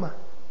him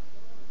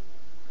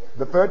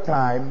the third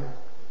time,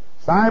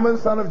 Simon,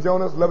 son of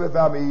Jonas, lovest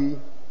thou me?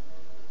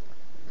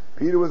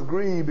 Peter was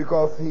grieved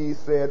because he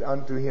said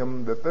unto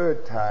him the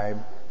third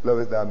time,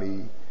 lovest thou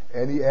me?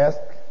 And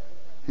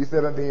he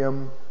said unto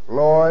him,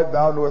 Lord,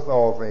 thou knowest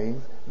all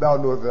things. Thou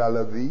knowest that I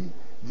love thee.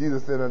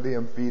 Jesus said unto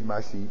him, feed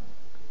my sheep.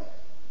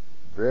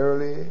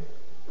 Verily,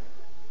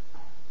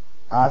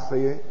 I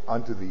say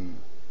unto thee,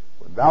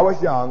 when thou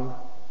wast young,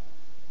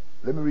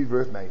 let me read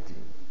verse 19.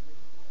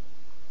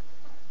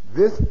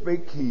 This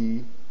spake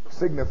he,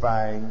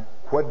 signifying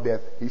what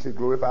death he should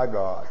glorify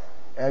God.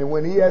 And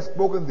when he had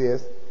spoken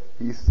this,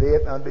 he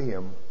said unto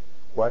him,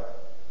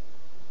 what?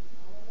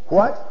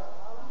 What?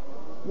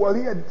 Well,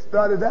 he had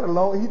started that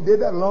he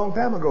did that a long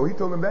time ago. He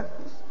told him that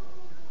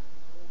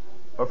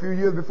a few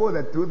years before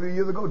that, 2 or 3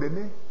 years ago,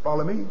 didn't he?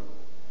 Follow me.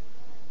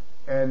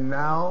 And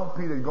now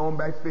Peter's gone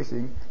back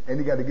fishing, and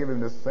he got to give him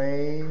the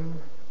same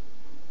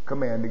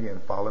command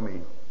again, follow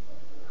me.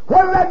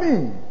 What does that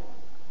mean?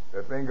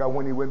 The thing God,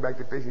 when he went back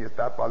to fishing, he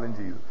stopped following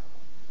Jesus.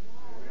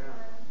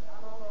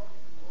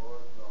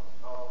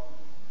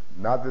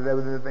 Not that there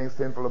was anything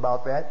sinful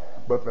about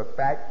that, but the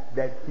fact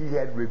that he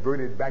had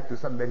reverted back to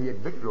something that he had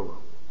victory over.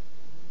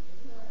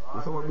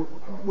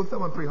 Will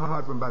someone pray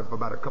hard for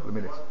about a couple of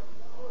minutes?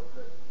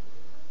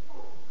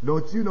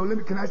 Don't you know,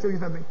 can I show you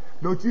something?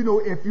 Don't you know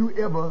if you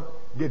ever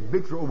get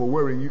victory over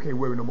worrying, you can't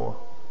worry no more?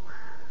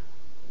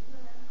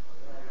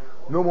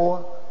 No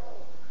more?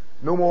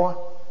 No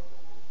more?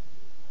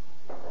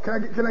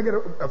 Can I get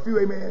a few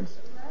amens?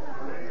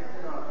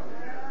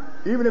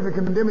 Even if it's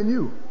condemning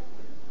you.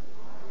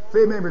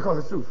 Say amen because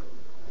it's truth.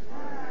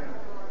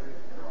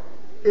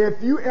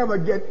 If you ever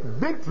get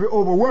victory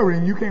over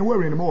worrying, you can't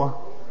worry anymore.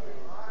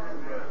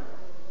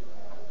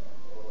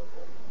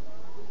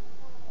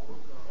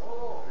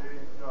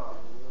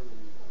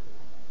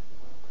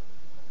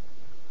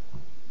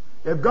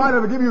 If God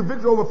ever give you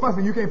victory over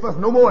fussing, you can't fuss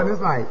no more in this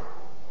life.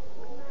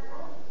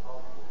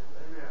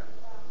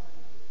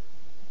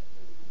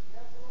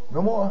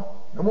 No more,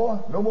 no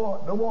more, no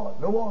more, no more,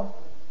 no more,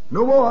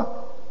 no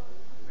more.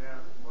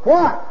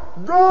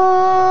 What?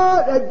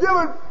 God had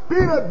given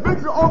Peter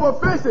victory over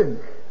fishing.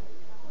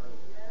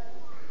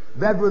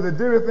 That was the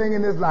dearest thing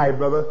in his life,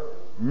 brother.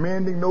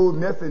 Mending those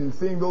nets and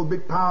seeing those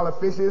big pile of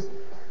fishes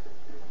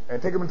and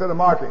taking them to the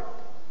market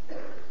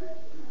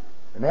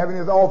and having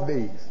his off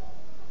days.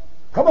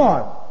 Come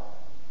on.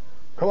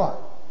 Come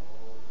on.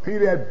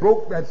 Peter had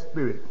broke that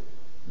spirit,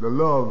 the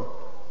love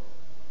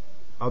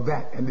of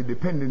that and the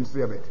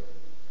dependency of it.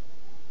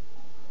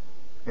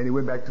 And he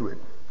went back to it.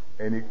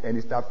 And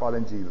he stopped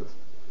following Jesus.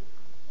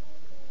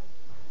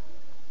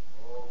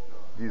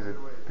 Jesus,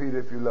 Peter,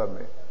 if you love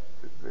me,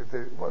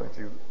 why don't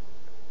you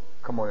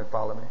come on and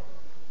follow me?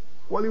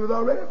 Well, he was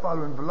already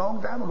following him a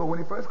long time ago when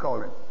he first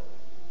called him.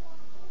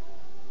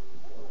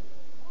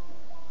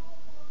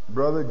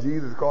 Brother,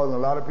 Jesus calling a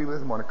lot of people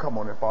this morning, come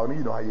on and follow me.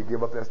 You know how you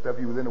give up that stuff.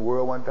 You was in the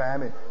world one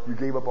time and you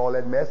gave up all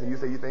that mess and you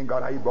say you thank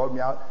God how you brought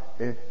me out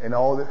and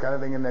all this kind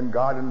of thing, and then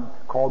God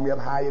called me up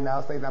higher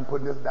now, saying I'm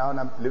putting this down,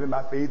 I'm living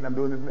by faith and I'm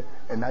doing this,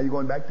 and now you're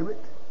going back to it?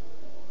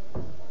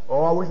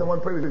 Oh, I wish someone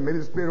prayed with me. Maybe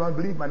the spirit of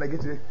unbelief might not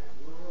get you.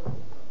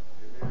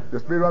 The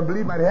spirit of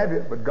unbelief might have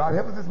you, but God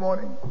help us this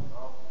morning.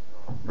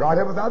 God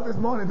help us out this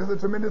morning. This is a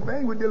tremendous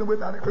thing we're dealing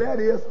with. I declare it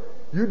is.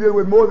 You deal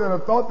with more than a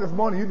thought this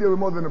morning. You deal with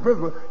more than a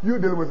principle. You're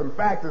dealing with some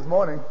facts this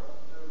morning.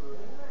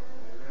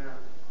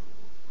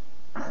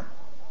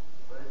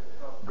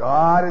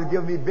 God has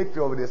given me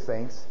victory over this,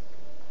 saints.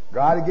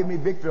 God has given me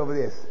victory over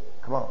this.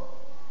 Come on.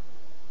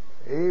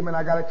 Amen.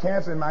 I got a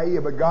cancer in my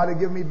ear, but God has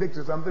given me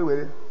victory, so I'm through with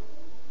it.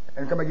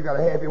 And come back, you got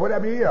a half ear. What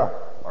happened to your ear?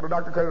 Oh, the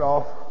doctor cut it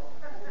off.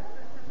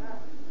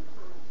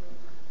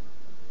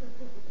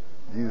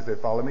 Jesus said,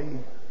 follow me.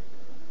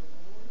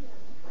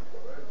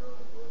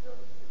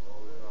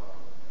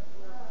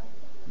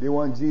 Dear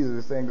one, Jesus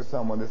is saying to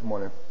someone this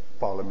morning,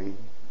 follow me.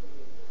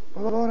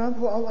 Oh, Lord,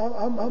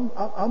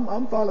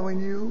 I'm following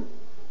you.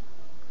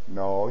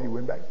 No, you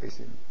went back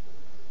fishing.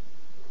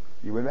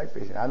 You went back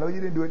fishing. I know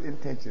you didn't do it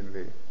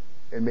intentionally.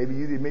 And maybe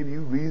you did. Maybe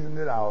you reasoned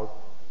it out.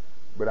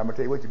 But I'm going to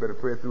tell you what, you better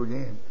pray it through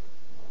again.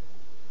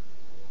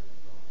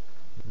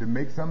 To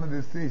make some of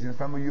the decisions,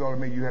 some of you ought to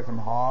make you have some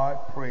hard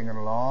praying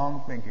and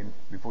long thinking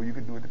before you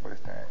could do it the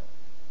first time.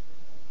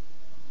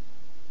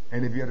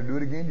 And if you have to do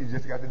it again, you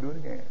just got to do it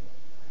again.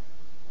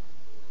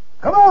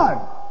 Come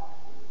on!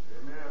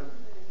 Amen.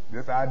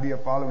 This idea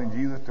of following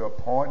Jesus to a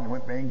point, and when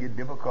things get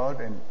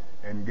difficult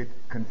and get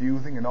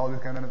confusing and all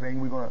this kind of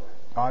thing, we're going to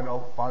start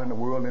off following the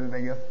world and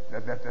anything else.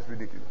 That's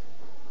ridiculous.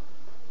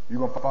 You're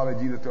going to follow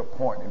Jesus to a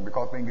point, and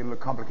because things get a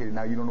little complicated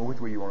now, you don't know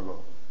which way you want to go.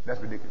 That's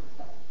ridiculous.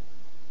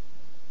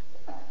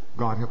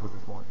 God help us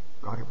this morning.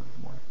 God help us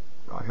this morning.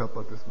 God help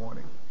us this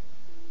morning.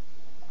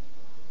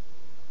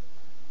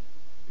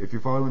 If you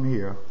follow him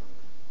here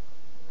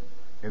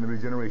in the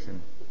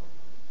regeneration,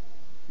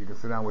 you can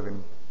sit down with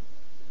him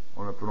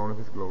on the throne of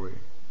his glory.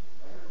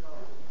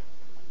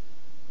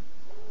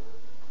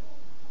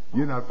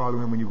 You're not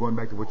following him when you're going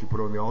back to what you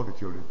put on the altar,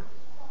 children.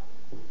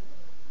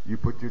 You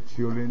put your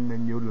children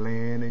and your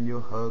land and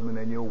your husband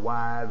and your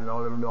wives and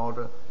all that on the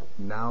altar.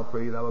 Now,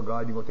 praise our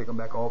God, you're going to take them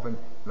back off and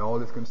all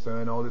this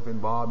concern, all this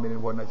involvement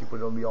and whatnot, you put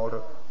it on the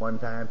altar one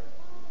time.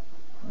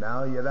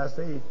 Now, as I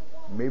say,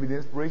 maybe the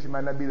inspiration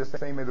might not be the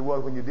same as it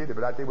was when you did it,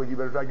 but I tell you what, you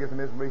better try to get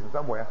some inspiration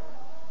somewhere.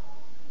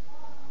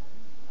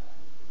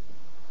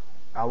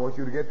 I want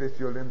you to get this,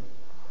 children.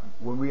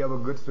 When we have a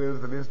good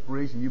service of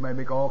inspiration, you might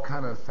make all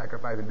kind of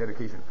sacrifice and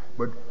dedication.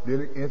 But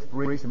the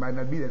inspiration might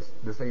not be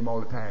the same all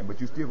the time, but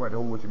you still going to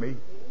hold what you made.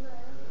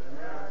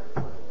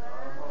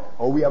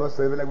 Oh, we have a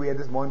service like we had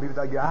this morning.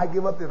 People talk, I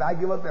give up this, I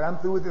give up that, I'm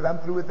through with this, I'm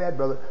through with that,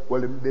 brother.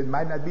 Well, it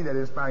might not be that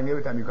inspiring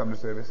every time you come to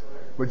service,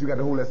 but you got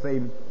to hold that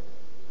same.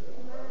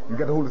 You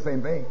got to hold the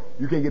same thing.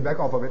 You can't get back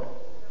off of it.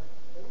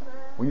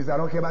 When you say, I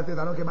don't care about this,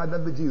 I don't care about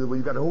nothing but Jesus, well,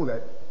 you got to hold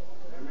that.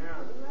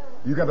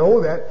 You got to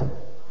hold that.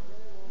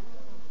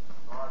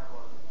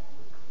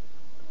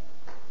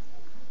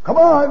 Come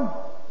on.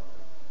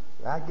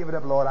 I give it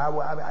up, Lord.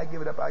 I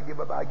give it up. I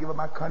give up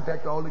my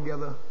contact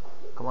altogether.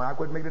 Come on, I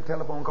quit making the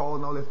telephone calls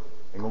and all this.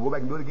 Ain't gonna go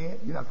back and do it again.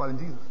 You're not following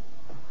Jesus.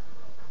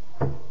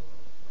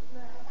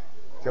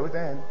 Shall we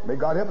stand? May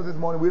God help us this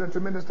morning. We're in a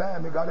tremendous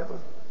time. May God help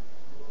us.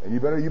 And you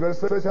better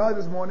search hard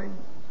this morning.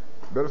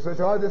 You better search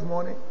hard this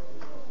morning.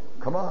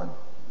 Come on.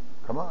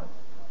 Come on.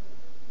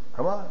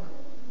 Come on.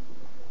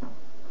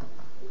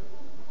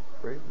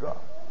 Praise God.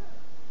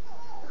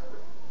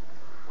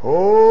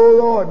 Oh,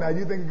 Lord. Now,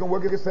 you think you can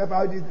work yourself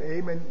out?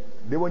 Amen.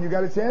 Then when you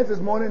got a chance this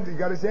morning, you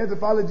got a chance to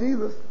follow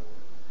Jesus.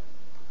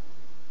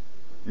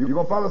 You're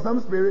going to follow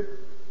some spirit.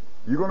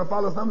 You're going to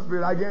follow some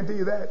spirit. I guarantee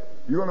you that.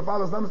 You're going to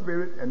follow some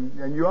spirit,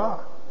 and you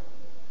are.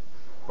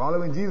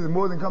 Following Jesus is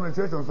more than coming to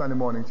church on Sunday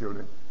morning,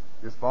 children.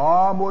 It's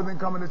far more than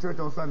coming to church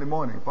on Sunday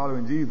morning,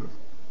 following Jesus.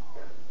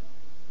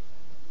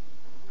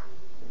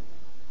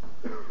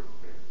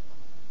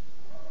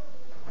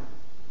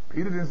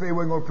 Peter didn't say he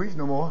wasn't going to preach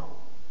no more.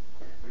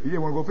 He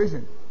didn't want to go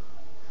fishing.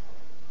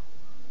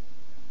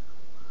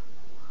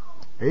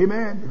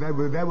 Amen. That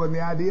wasn't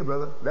the idea,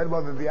 brother. That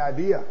wasn't the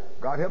idea.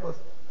 God help us.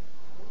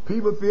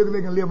 People feel that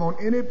they can live on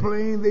any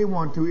plane they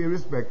want to,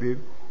 irrespective,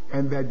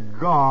 and that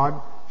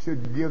God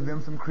should give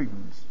them some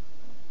credence.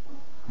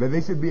 That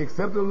they should be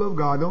acceptable of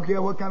God. Don't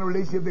care what kind of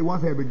relationship they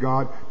once had with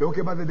God. Don't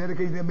care about the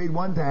dedication they made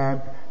one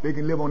time. They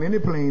can live on any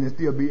plane and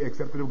still be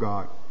accepted of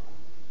God.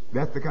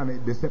 That's the kind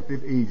of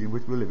deceptive age in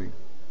which we're living.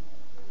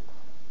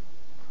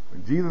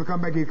 When Jesus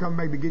comes back, he's coming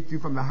back to get you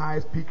from the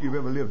highest peak you've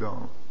ever lived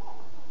on.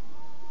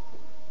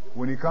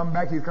 When he comes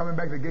back, he's coming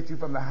back to get you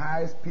from the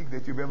highest peak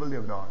that you've ever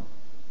lived on.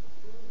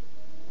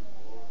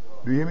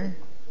 Do you hear me?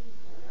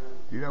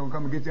 He's not going to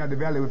come and get you out of the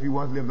valley if you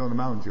once lived on the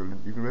mountain,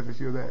 children. You can rest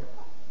assured that.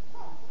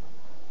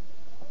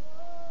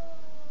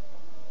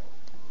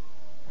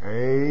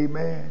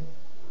 Amen.